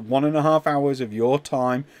spending 1.5 hours of your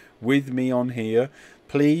time with me on here.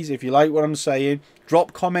 Please, if you like what I'm saying,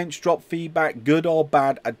 drop comments, drop feedback, good or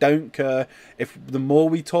bad. I don't care. If the more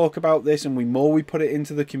we talk about this and the more we put it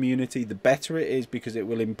into the community, the better it is, because it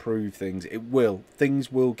will improve things. It will.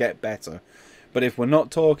 Things will get better. But if we're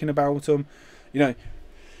not talking about them, you know,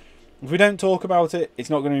 if we don't talk about it, it's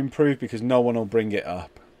not going to improve because no one will bring it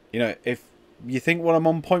up. You know, if you think what I'm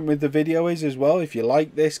on point with the video is as well, if you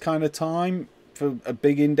like this kind of time for a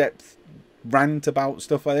big in-depth rant about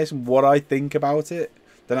stuff like this and what I think about it,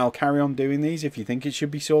 then I'll carry on doing these. If you think it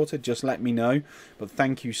should be sorted, just let me know. But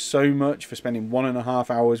thank you so much for spending 1.5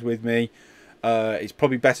 hours with me. It's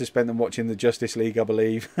probably better spent than watching the Justice League, I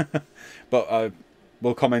believe. But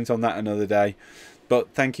we'll comment on that another day.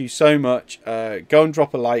 But thank you so much. Go and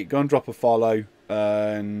drop a like, go and drop a follow,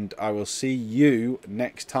 and I will see you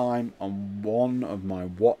next time on one of my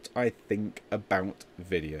What I Think About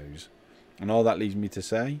videos. And all that leaves me to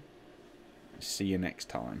say, see you next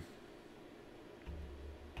time.